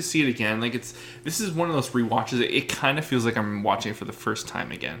 It's good to see it again. Like this is one of those rewatches. It kind of feels like I'm watching it for the first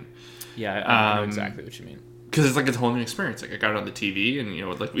time again. Yeah, I know exactly what you mean. Because it's like a whole new experience. Like I got it on the TV, and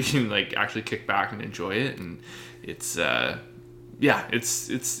we can actually kick back and enjoy it, and it's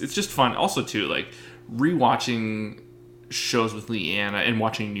it's just fun. Also too, rewatching shows with Leanna and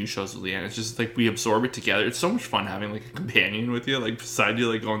watching new shows with Leanna, it's just we absorb it together. It's so much fun having a companion with you, beside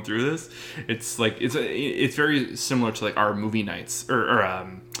you, going through this. It's it's very similar to our movie nights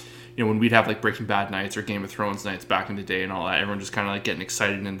or when we'd have Breaking Bad nights or Game of Thrones nights back in the day and all that. Everyone just kind of getting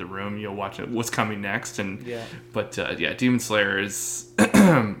excited in the room, watching what's coming next. And but Demon Slayer is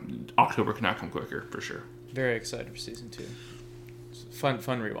October cannot come quicker for sure. Very excited for season 2. Fun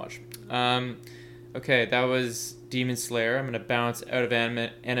rewatch. Okay, that was Demon Slayer. I'm going to bounce out of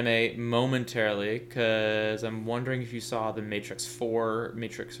anime momentarily because I'm wondering if you saw the Matrix 4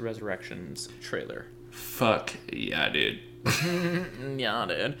 Matrix Resurrections trailer. Fuck yeah, dude. Yeah,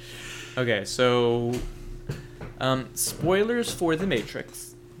 dude. Okay, so spoilers for the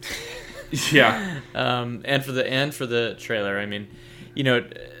Matrix. Yeah. And for the trailer. I mean,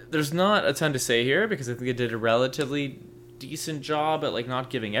 there's not a ton to say here because I think it did a relatively decent job at not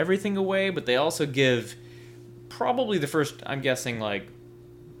giving everything away, but they also give probably the first, I'm guessing,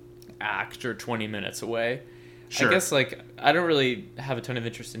 act or 20 minutes away. Sure. I guess I don't really have a ton of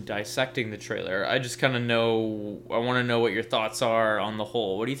interest in dissecting the trailer. I just kind of I want to know what your thoughts are on the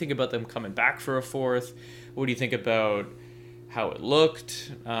whole. What do you think about them coming back for a 4th? What do you think about how it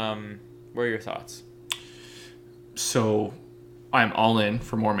looked? What are your thoughts? So I'm all in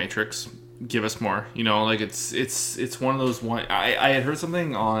for more Matrix. Give us more, it's one of those I had heard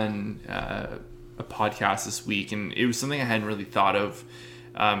something on a podcast this week, and it was something I hadn't really thought of.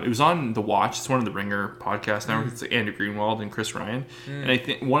 It was on The Watch. It's one of the Ringer podcast networks. It's Andy Greenwald and Chris Ryan, and I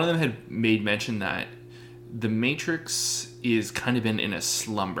think one of them had made mention that the Matrix is kind of been in a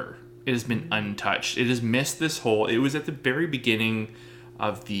slumber. It has been untouched. It has missed this whole. It was at the very beginning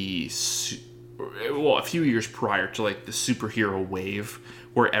of a few years prior to the superhero wave,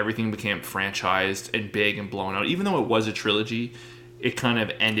 where everything became franchised and big and blown out. Even though it was a trilogy, it kind of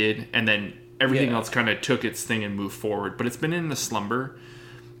ended, and then everything else kind of took its thing and moved forward. But it's been in a slumber.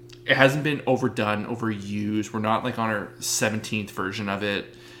 It hasn't been overdone, overused. We're not on our 17th version of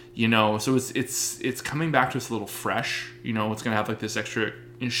it, So it's coming back to us a little fresh. It's gonna have this extra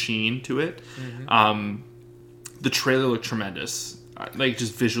sheen to it. Mm-hmm. The trailer looked tremendous.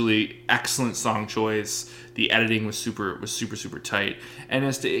 Just visually excellent song choice. The editing was super tight. And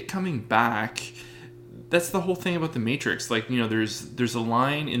as to it coming back, that's the whole thing about the Matrix. There's a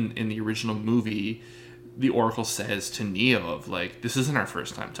line in the original movie, the Oracle says to Neo of this isn't our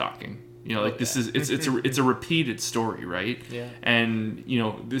first time talking. You know, like this is it's a repeated story, right? Yeah. And you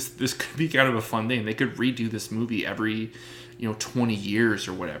know, this could be kind of a fun thing. They could redo this movie every 20 years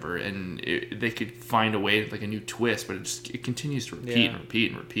or whatever, and they could find a way, like a new twist, but it continues to repeat and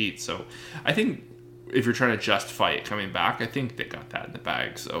repeat and repeat. So I think if you're trying to justify it coming back, I think they got that in the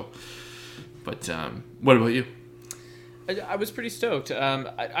bag. So, but what about you? I was pretty stoked.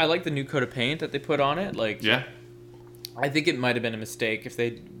 I like the new coat of paint that they put on it. Like, Yeah. I think it might have been a mistake if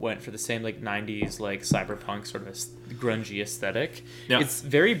they went for the same like 90s like cyberpunk sort of grungy aesthetic. Yeah. It's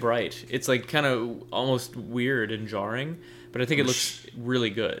very bright. It's like kind of almost weird and jarring, but I think it looks really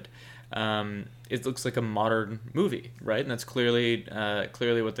good. It looks like a modern movie, right? And that's clearly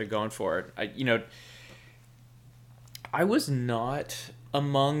what they're going for. I was not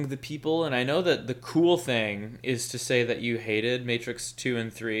among the people, and I know that the cool thing is to say that you hated Matrix 2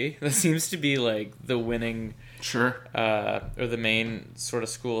 and 3. That seems to be like the winning Sure. or the main sort of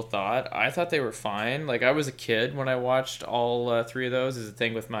school of thought. I thought they were fine. Like, I was a kid when I watched all three of those. Is a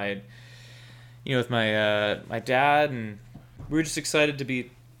thing with my dad, and we were just excited to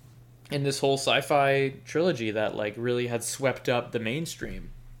be in this whole sci-fi trilogy that like really had swept up the mainstream.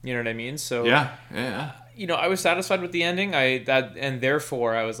 You know what I mean? So Yeah. I was satisfied with the ending. And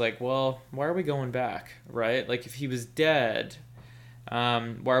therefore I was like, well, why are we going back, right? Like, if he was dead,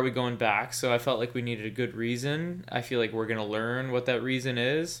 why are we going back? So I felt like we needed a good reason. I feel like we're gonna learn what that reason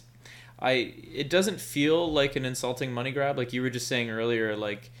is. It doesn't feel like an insulting money grab, like you were just saying earlier.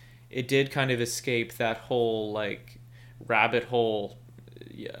 Like, it did kind of escape that whole like rabbit hole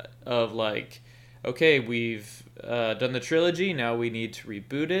of like, okay, we've done the trilogy, now we need to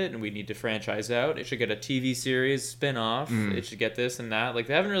reboot it and we need to franchise out. It should get a TV series spin-off. It should get this and that. Like,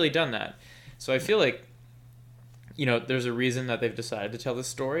 they haven't really done that. So I feel like, there's a reason that they've decided to tell this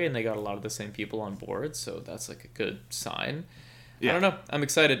story, and they got a lot of the same people on board, so that's like a good sign. Yeah. I don't know. I'm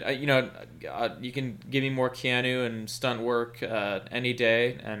excited. You can give me more Keanu and stunt work any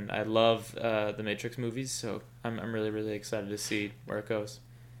day, and I love the Matrix movies, so I'm really, really excited to see where it goes.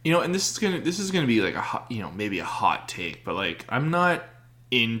 And this is gonna be like a hot, maybe a hot take, but like, I'm not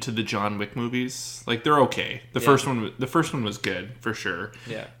into the John Wick movies. Like, they're okay. The first one was good for sure.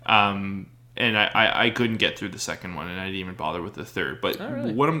 Yeah. And I couldn't get through the second one, and I didn't even bother with the third. But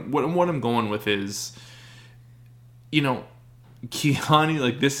really? what I'm going with is, Keanu,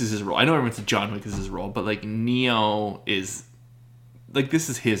 like, this is his role. I know everyone said John Wick is his role, but like, Neo is like, this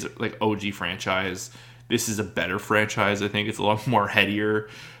is his like OG franchise. This is a better franchise. I think it's a lot more headier.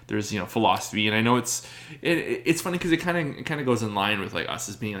 There's philosophy, and I know it's funny because it kind of goes in line with like us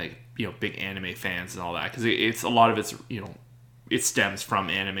as being like big anime fans and all that, because it's a lot of it's it stems from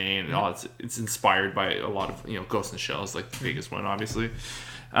anime, and all it's inspired by a lot of Ghost in the Shell is like the biggest one, obviously.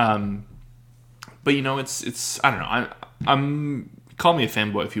 But it's I don't know. I'm call me a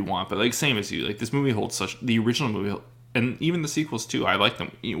fanboy if you want, but like, same as you, like, this movie holds the original movie, and even the sequels too. I like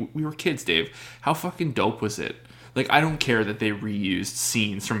them. We were kids, Dave. How fucking dope was it? Like, I don't care that they reused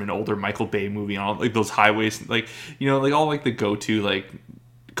scenes from an older Michael Bay movie on like those highways, like like all like the go-to like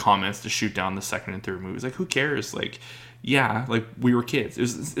comments to shoot down the second and third movies. Like, who cares? Like, yeah, like, we were kids.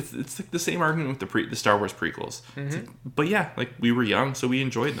 It's like the same argument with the Star Wars prequels. Like, but yeah, like, we were young, so we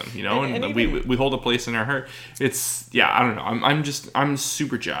enjoyed them, and we hold a place in our heart. It's, yeah, I don't know. I'm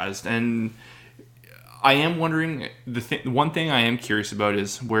super jazzed, and I am wondering, one thing I am curious about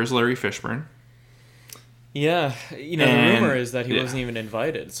is, where's Larry Fishburne? Yeah, the rumor is that he wasn't even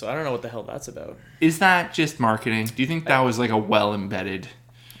invited, so I don't know what the hell that's about. Is that just marketing? Do you think that was like a well-embedded...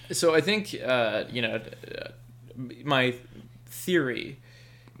 So I think, my theory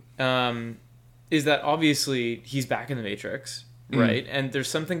is that obviously he's back in the Matrix, right? And there's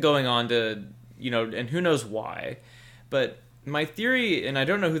something going on to, and who knows why. But my theory, and I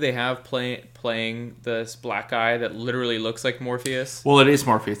don't know who they have playing this black guy that literally looks like Morpheus. Well, it is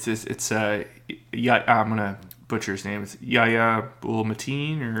Morpheus. It's I'm gonna butcher his name. It's Yahya Abdul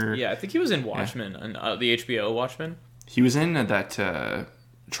Mateen, or I think he was in Watchmen, on the HBO Watchmen. He was in that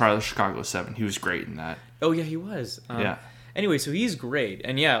Trial of Chicago 7. He was great in that. Oh yeah, he was. Yeah. Anyway, so he's great,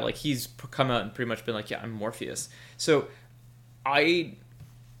 and yeah, like, he's come out and pretty much been like, yeah, I'm Morpheus. So I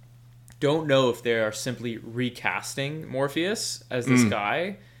don't know if they are simply recasting Morpheus as this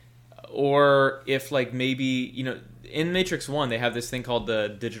guy, or if, like, maybe, in Matrix 1, they have this thing called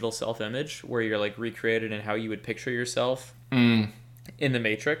the digital self-image, where you're, like, recreated in how you would picture yourself in the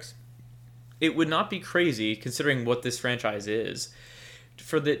Matrix. It would not be crazy, considering what this franchise is,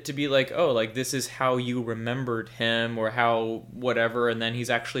 for it to be like, oh, like, this is how you remembered him, or how whatever, and then he's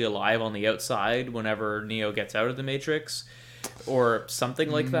actually alive on the outside whenever Neo gets out of the Matrix, or something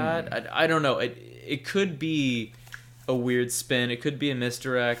like that. I don't know. It could be a weird spin. It could be a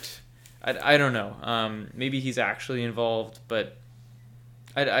misdirect. I don't know. Maybe he's actually involved, but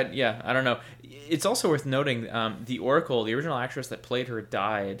I don't know. It's also worth noting the Oracle, the original actress that played her,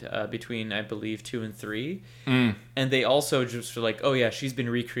 died between, I believe, 2 and 3. And they also just were like, oh yeah, she's been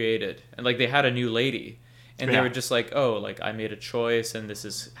recreated. And like they had a new lady. And they were just like, oh, like I made a choice and this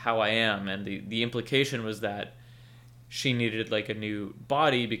is how I am. And the implication was that she needed like a new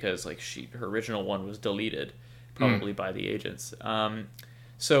body because like her original one was deleted, probably by the agents.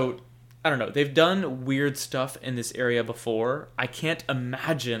 So I don't know. They've done weird stuff in this area before. I can't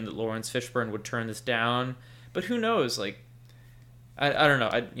imagine that Lawrence Fishburne would turn this down, but who knows? Like, I don't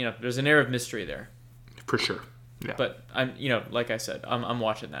know. There's an air of mystery there. For sure. Yeah. But I'm, like I said, I'm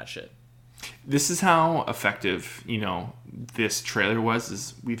watching that shit. This is how effective, this trailer was.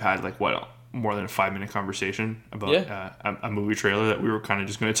 Is we've had like more than a 5-minute conversation about a movie trailer that we were kind of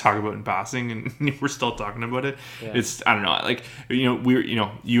just going to talk about in passing, and we're still talking about it. Yeah. It's, I don't know, like,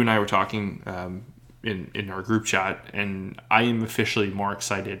 you and I were talking in our group chat, and I am officially more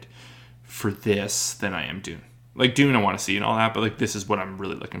excited for this than I am Dune. Like, Dune I want to see and all that, but like this is what I'm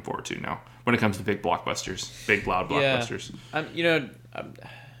really looking forward to now when it comes to big blockbusters, big loud blockbusters.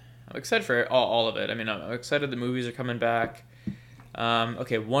 I'm excited for all of it. I mean, I'm excited the movies are coming back.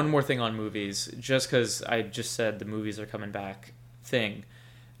 Okay, one more thing on movies, just because I just said the movies are coming back thing.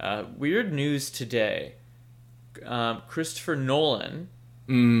 Weird news today. Christopher Nolan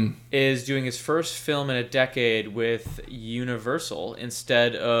is doing his first film in a decade with Universal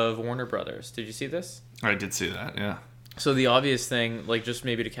instead of Warner Brothers. Did you see this? I did see that, yeah. So the obvious thing, like just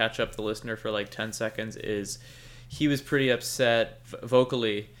maybe to catch up the listener for like 10 seconds, is he was pretty upset,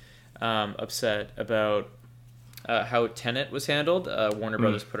 vocally upset about how Tenet was handled. Warner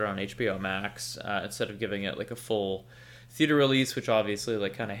Brothers put it on HBO Max instead of giving it like a full theater release, which obviously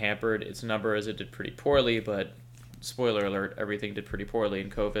like kind of hampered its numbers. It did pretty poorly, but spoiler alert, everything did pretty poorly in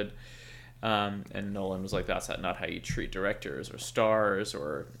COVID. And Nolan was like, that's not how you treat directors or stars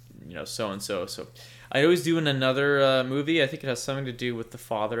or so and so. So I always do in another movie. I think it has something to do with the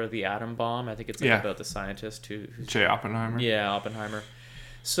father of the atom bomb. I think it's like about the scientist who's J. Oppenheimer. Yeah, Oppenheimer.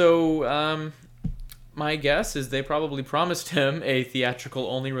 So my guess is they probably promised him a theatrical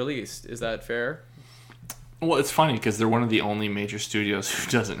only release. Is that fair? Well, it's funny because they're one of the only major studios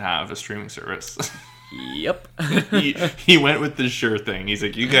who doesn't have a streaming service. Yep. he went with the sure thing. He's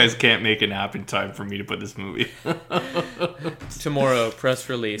like, you guys can't make an app in time for me to put this movie. Tomorrow, press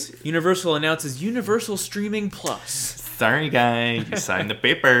release. Universal announces Universal Streaming Plus. Sorry, guy. You signed the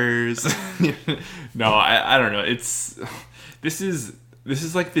papers. No, I don't know. This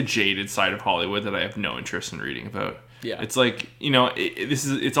is like the jaded side of Hollywood that I have no interest in reading about. Yeah. It's like,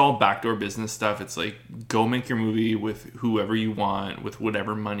 it's all backdoor business stuff. It's like, go make your movie with whoever you want, with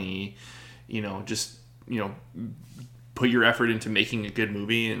whatever money, just, put your effort into making a good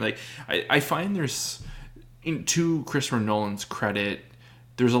movie. And like, I find there's, to Christopher Nolan's credit,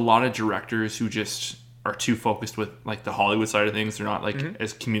 there's a lot of directors who just are too focused with like the Hollywood side of things. They're not like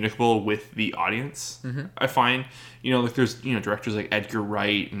as communicable with the audience. I find, like there's, directors like Edgar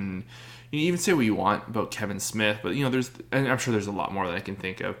Wright, and you even say what you want about Kevin Smith, but and I'm sure there's a lot more that I can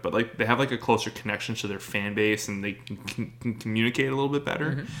think of, but like they have like a closer connection to their fan base and they can communicate a little bit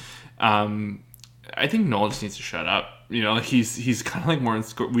better. I think Nolan just needs to shut up. He's kind of like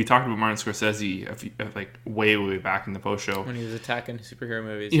Martin. We talked about Martin Scorsese like way back in the post show when he was attacking superhero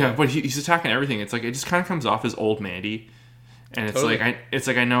movies. Yeah, but he's attacking everything. It's like it just kind of comes off as old mandy, and it's totally.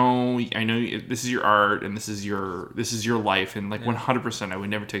 I know this is your art and this is your life, and like 100%, I would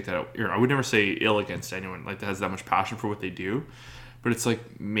never take that out. I would never say ill against anyone like that has that much passion for what they do, but it's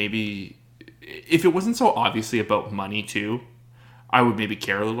like maybe if it wasn't so obviously about money too, I would maybe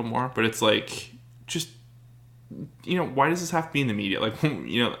care a little more. But it's like just. Why does this have to be in the media? Like,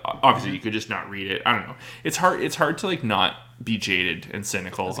 obviously you could just not read it. I don't know. It's hard to like not be jaded and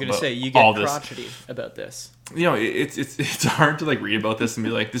cynical. I was gonna say you get crotchety about this. It's hard to like read about this and be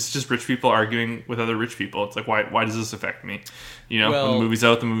like, this is just rich people arguing with other rich people. It's like, why does this affect me? When the movie's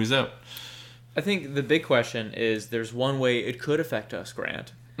out, the movie's out. I think the big question is, there's one way it could affect us,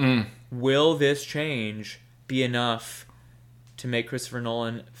 Grant. Will this change be enough to make Christopher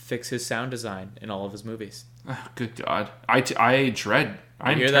Nolan fix his sound design in all of his movies? Oh, good God. I'm terrified.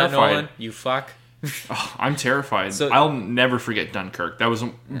 That, Nolan? You fuck. I'm terrified. So, I'll never forget Dunkirk. That was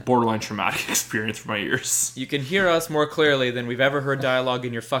a borderline traumatic experience for my ears. You can hear us more clearly than we've ever heard dialogue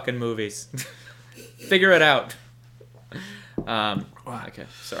in your fucking movies. Figure it out. Okay,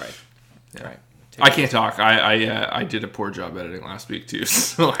 sorry. Yeah. All right. I can't talk. I did a poor job editing last week too,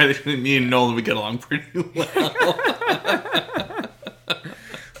 so I think me and Nolan would get along pretty well.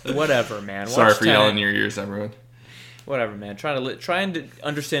 Whatever, man. Sorry for yelling in your ears, everyone. Whatever, man. Trying to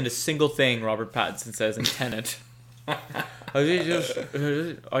understand a single thing Robert Pattinson says in Tenet. Are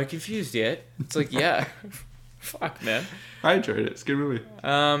you confused yet? It's like, yeah. Fuck, man. I enjoyed it. It's a good movie.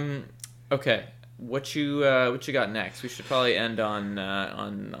 Okay. What you got next? We should probably end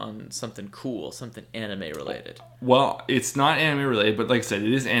on something cool, something anime related. Well, it's not anime related, but like I said,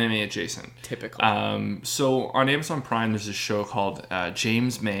 it is anime adjacent. Typical. So on Amazon Prime, there's a show called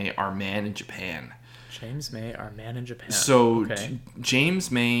James May, Our Man in Japan. James May, Our Man in Japan. So okay. James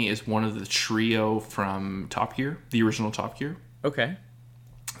May is one of the trio from Top Gear, the original Top Gear. Okay.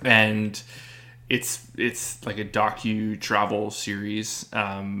 And it's like a docu-travel series.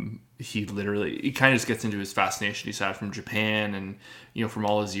 He kind of just gets into his fascination he's had from Japan and, you know, from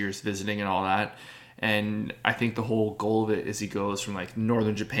all his years visiting and all that. And I think the whole goal of it is he goes from like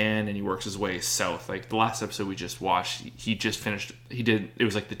northern Japan and he works his way south. Like the last episode we just watched, it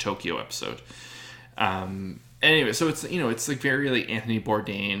was like the Tokyo episode. Anyway, so it's, you know, it's like very like Anthony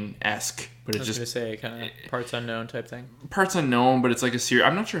Bourdain-esque, but it's just gonna say kind of parts unknown type thing. Parts unknown, but it's like a series.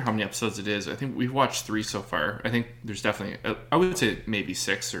 I'm not sure how many episodes it is. I think we've watched 3 so far. I think there's definitely, I would say maybe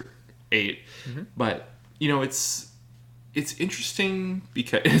 6 or 8, but you know, it's interesting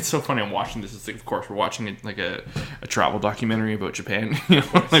because it's so funny. I'm watching this. It's like, of course, we're watching it like a travel documentary about Japan. You know,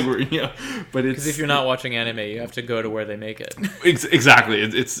 like but it's because if you're not watching anime, you have to go to where they make it. Exactly.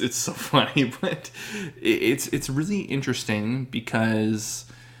 It's so funny, but it's really interesting because,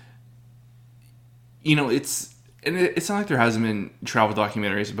 you know, it's not like there hasn't been travel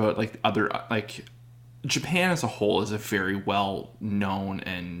documentaries about like other like. Japan as a whole is a very well known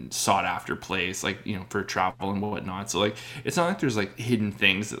and sought after place, like, you know, for travel and whatnot. So like, it's not like there's like hidden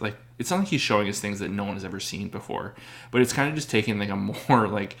things that like, it's not like he's showing us things that no one has ever seen before, but it's kind of just taking like a more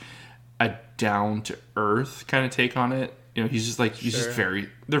like a down to earth kind of take on it. You know, he's just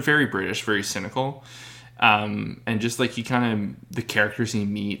they're very British, very cynical. And just like the characters he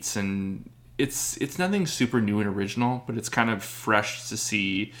meets, and it's nothing super new and original, but it's kind of fresh to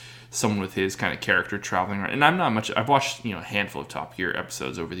see someone with his kind of character traveling around. And I've watched, you know, a handful of Top Gear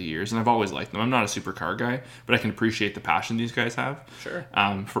episodes over the years, and I've always liked them. I'm not a supercar guy, but I can appreciate the passion these guys have. Sure.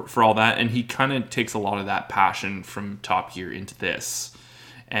 For all that. And he kind of takes a lot of that passion from Top Gear into this.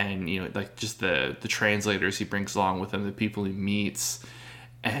 And, you know, like just the translators he brings along with him, the people he meets.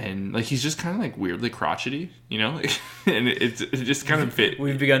 And like he's just kind of like weirdly crotchety, you know, and it just kind of fit.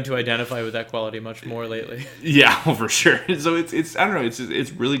 We've begun to identify with that quality much more lately. Yeah, well, for sure. So it's I don't know.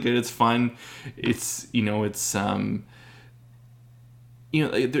 It's really good. It's fun. It's, you know, it's you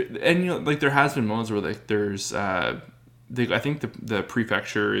know, and you know, like there has been moments where like there's I think the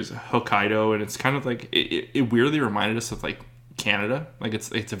prefecture is Hokkaido, and it's kind of like it weirdly reminded us of like Canada. Like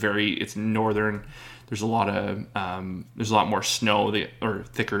it's northern. There's a lot more snow, or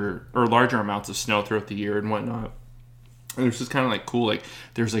thicker or larger amounts of snow throughout the year and whatnot. And it's just kind of like cool. Like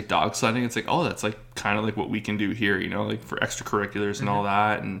there's like dog sledding. It's like, oh, that's like kind of like what we can do here, you know, like for extracurriculars and all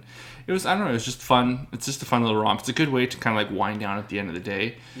that. And it was, I don't know, it was just fun. It's just a fun little romp. It's a good way to kind of like wind down at the end of the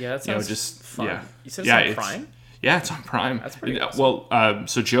day. Yeah, that sounds just fun. Yeah. You said it's on Prime? Yeah, it's on Prime. That's pretty awesome. Well,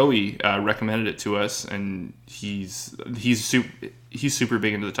 so Joey recommended it to us, and he's super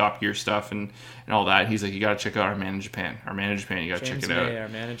big into the Top Gear stuff and all that. He's like, you got to check out Our Man in Japan. Our Man in Japan, you got to check it out. Our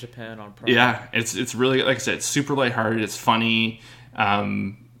Man in Japan on Prime. Yeah, it's really, like I said, it's super lighthearted. It's funny.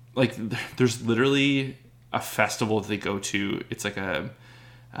 Like there's literally a festival that they go to. It's like a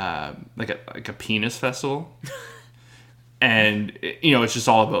penis festival, and you know, it's just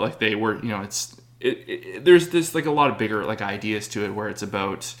all about like they were, you know, there's this like a lot of bigger like ideas to it where it's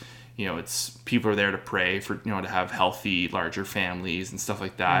about, you know, it's people are there to pray for, you know, to have healthy larger families and stuff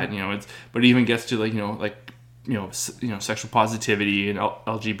like that. Mm-hmm. You know, but it even gets to like, you know, sexual positivity and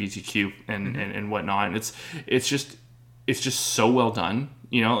LGBTQ and whatnot. And it's just so well done.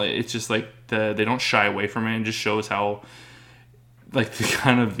 You know, it's just like they don't shy away from it, and just shows how like the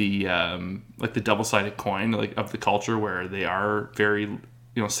kind of the like the double-sided coin like of the culture, where they are very,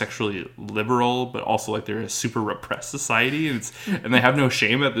 you know, sexually liberal, but also like they're a super repressed society, and they have no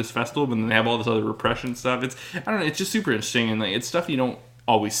shame at this festival, but then they have all this other repression stuff. I don't know, it's just super interesting, and like it's stuff you don't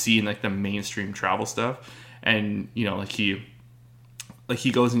always see in like the mainstream travel stuff. And you know, like he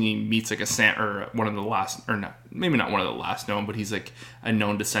goes and he meets like one of the last, or not, maybe not one of the last known, but he's like a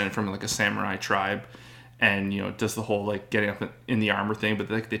known descendant from like a samurai tribe. And, you know, does the whole like getting up in the armor thing,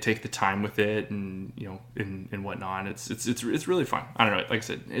 but like they take the time with it, and, you know, and whatnot. It's really fun. I don't know. Like I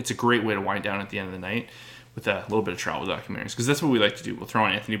said, it's a great way to wind down at the end of the night with a little bit of travel documentaries, because that's what we like to do. We'll throw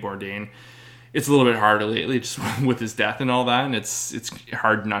on Anthony Bourdain. It's a little bit harder lately, just with his death and all that, and it's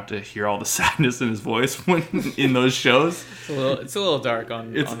hard not to hear all the sadness in his voice when in those shows. It's a little dark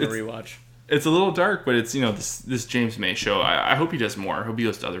on the rewatch. It's a little dark, but it's, this James May show. I hope he does more. I hope he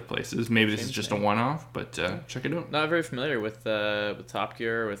goes to other places. Maybe this is just a one-off, but check it out. Not very familiar with Top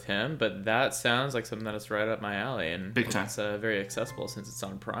Gear or with him, but that sounds like something that is right up my alley. And Big time. It's very accessible since it's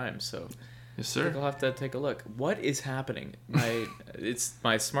on Prime, so... Yes, I sir. think I'll have to take a look. What is happening? It's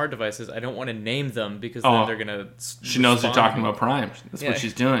my smart devices. I don't want to name them because then they're gonna. She knows you're respond. talking about Prime. That's what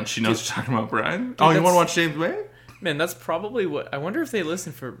she's doing. She knows you're talking about Prime. You want to watch James May? Man, that's probably what. I wonder if they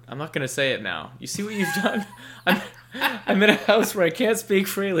listen for. I'm not gonna say it now. You see what you've done? I'm in a house where I can't speak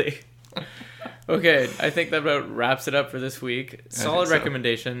freely. Okay, I think that about wraps it up for this week. Solid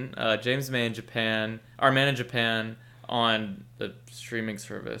recommendation. James May in Japan. Our Man in Japan. On the streaming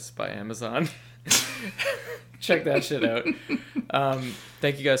service by Amazon. Check that shit out.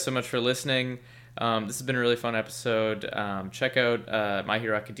 Thank you guys so much for listening. This has been a really fun episode. Check out My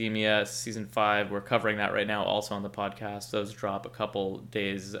Hero Academia Season 5. We're covering that right now also on the podcast. Those drop a couple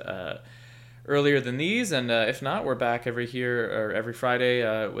days earlier than these. And if not, we're back every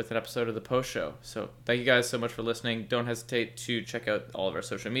Friday with an episode of the post show. So thank you guys so much for listening. Don't hesitate to check out all of our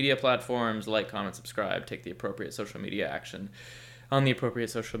social media platforms. Like, comment, subscribe. Take the appropriate social media action on the appropriate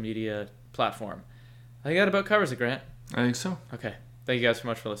social media platform. I think that about covers it, Grant. I think so. Okay. Thank you guys so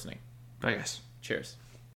much for listening. Bye, guys. Cheers.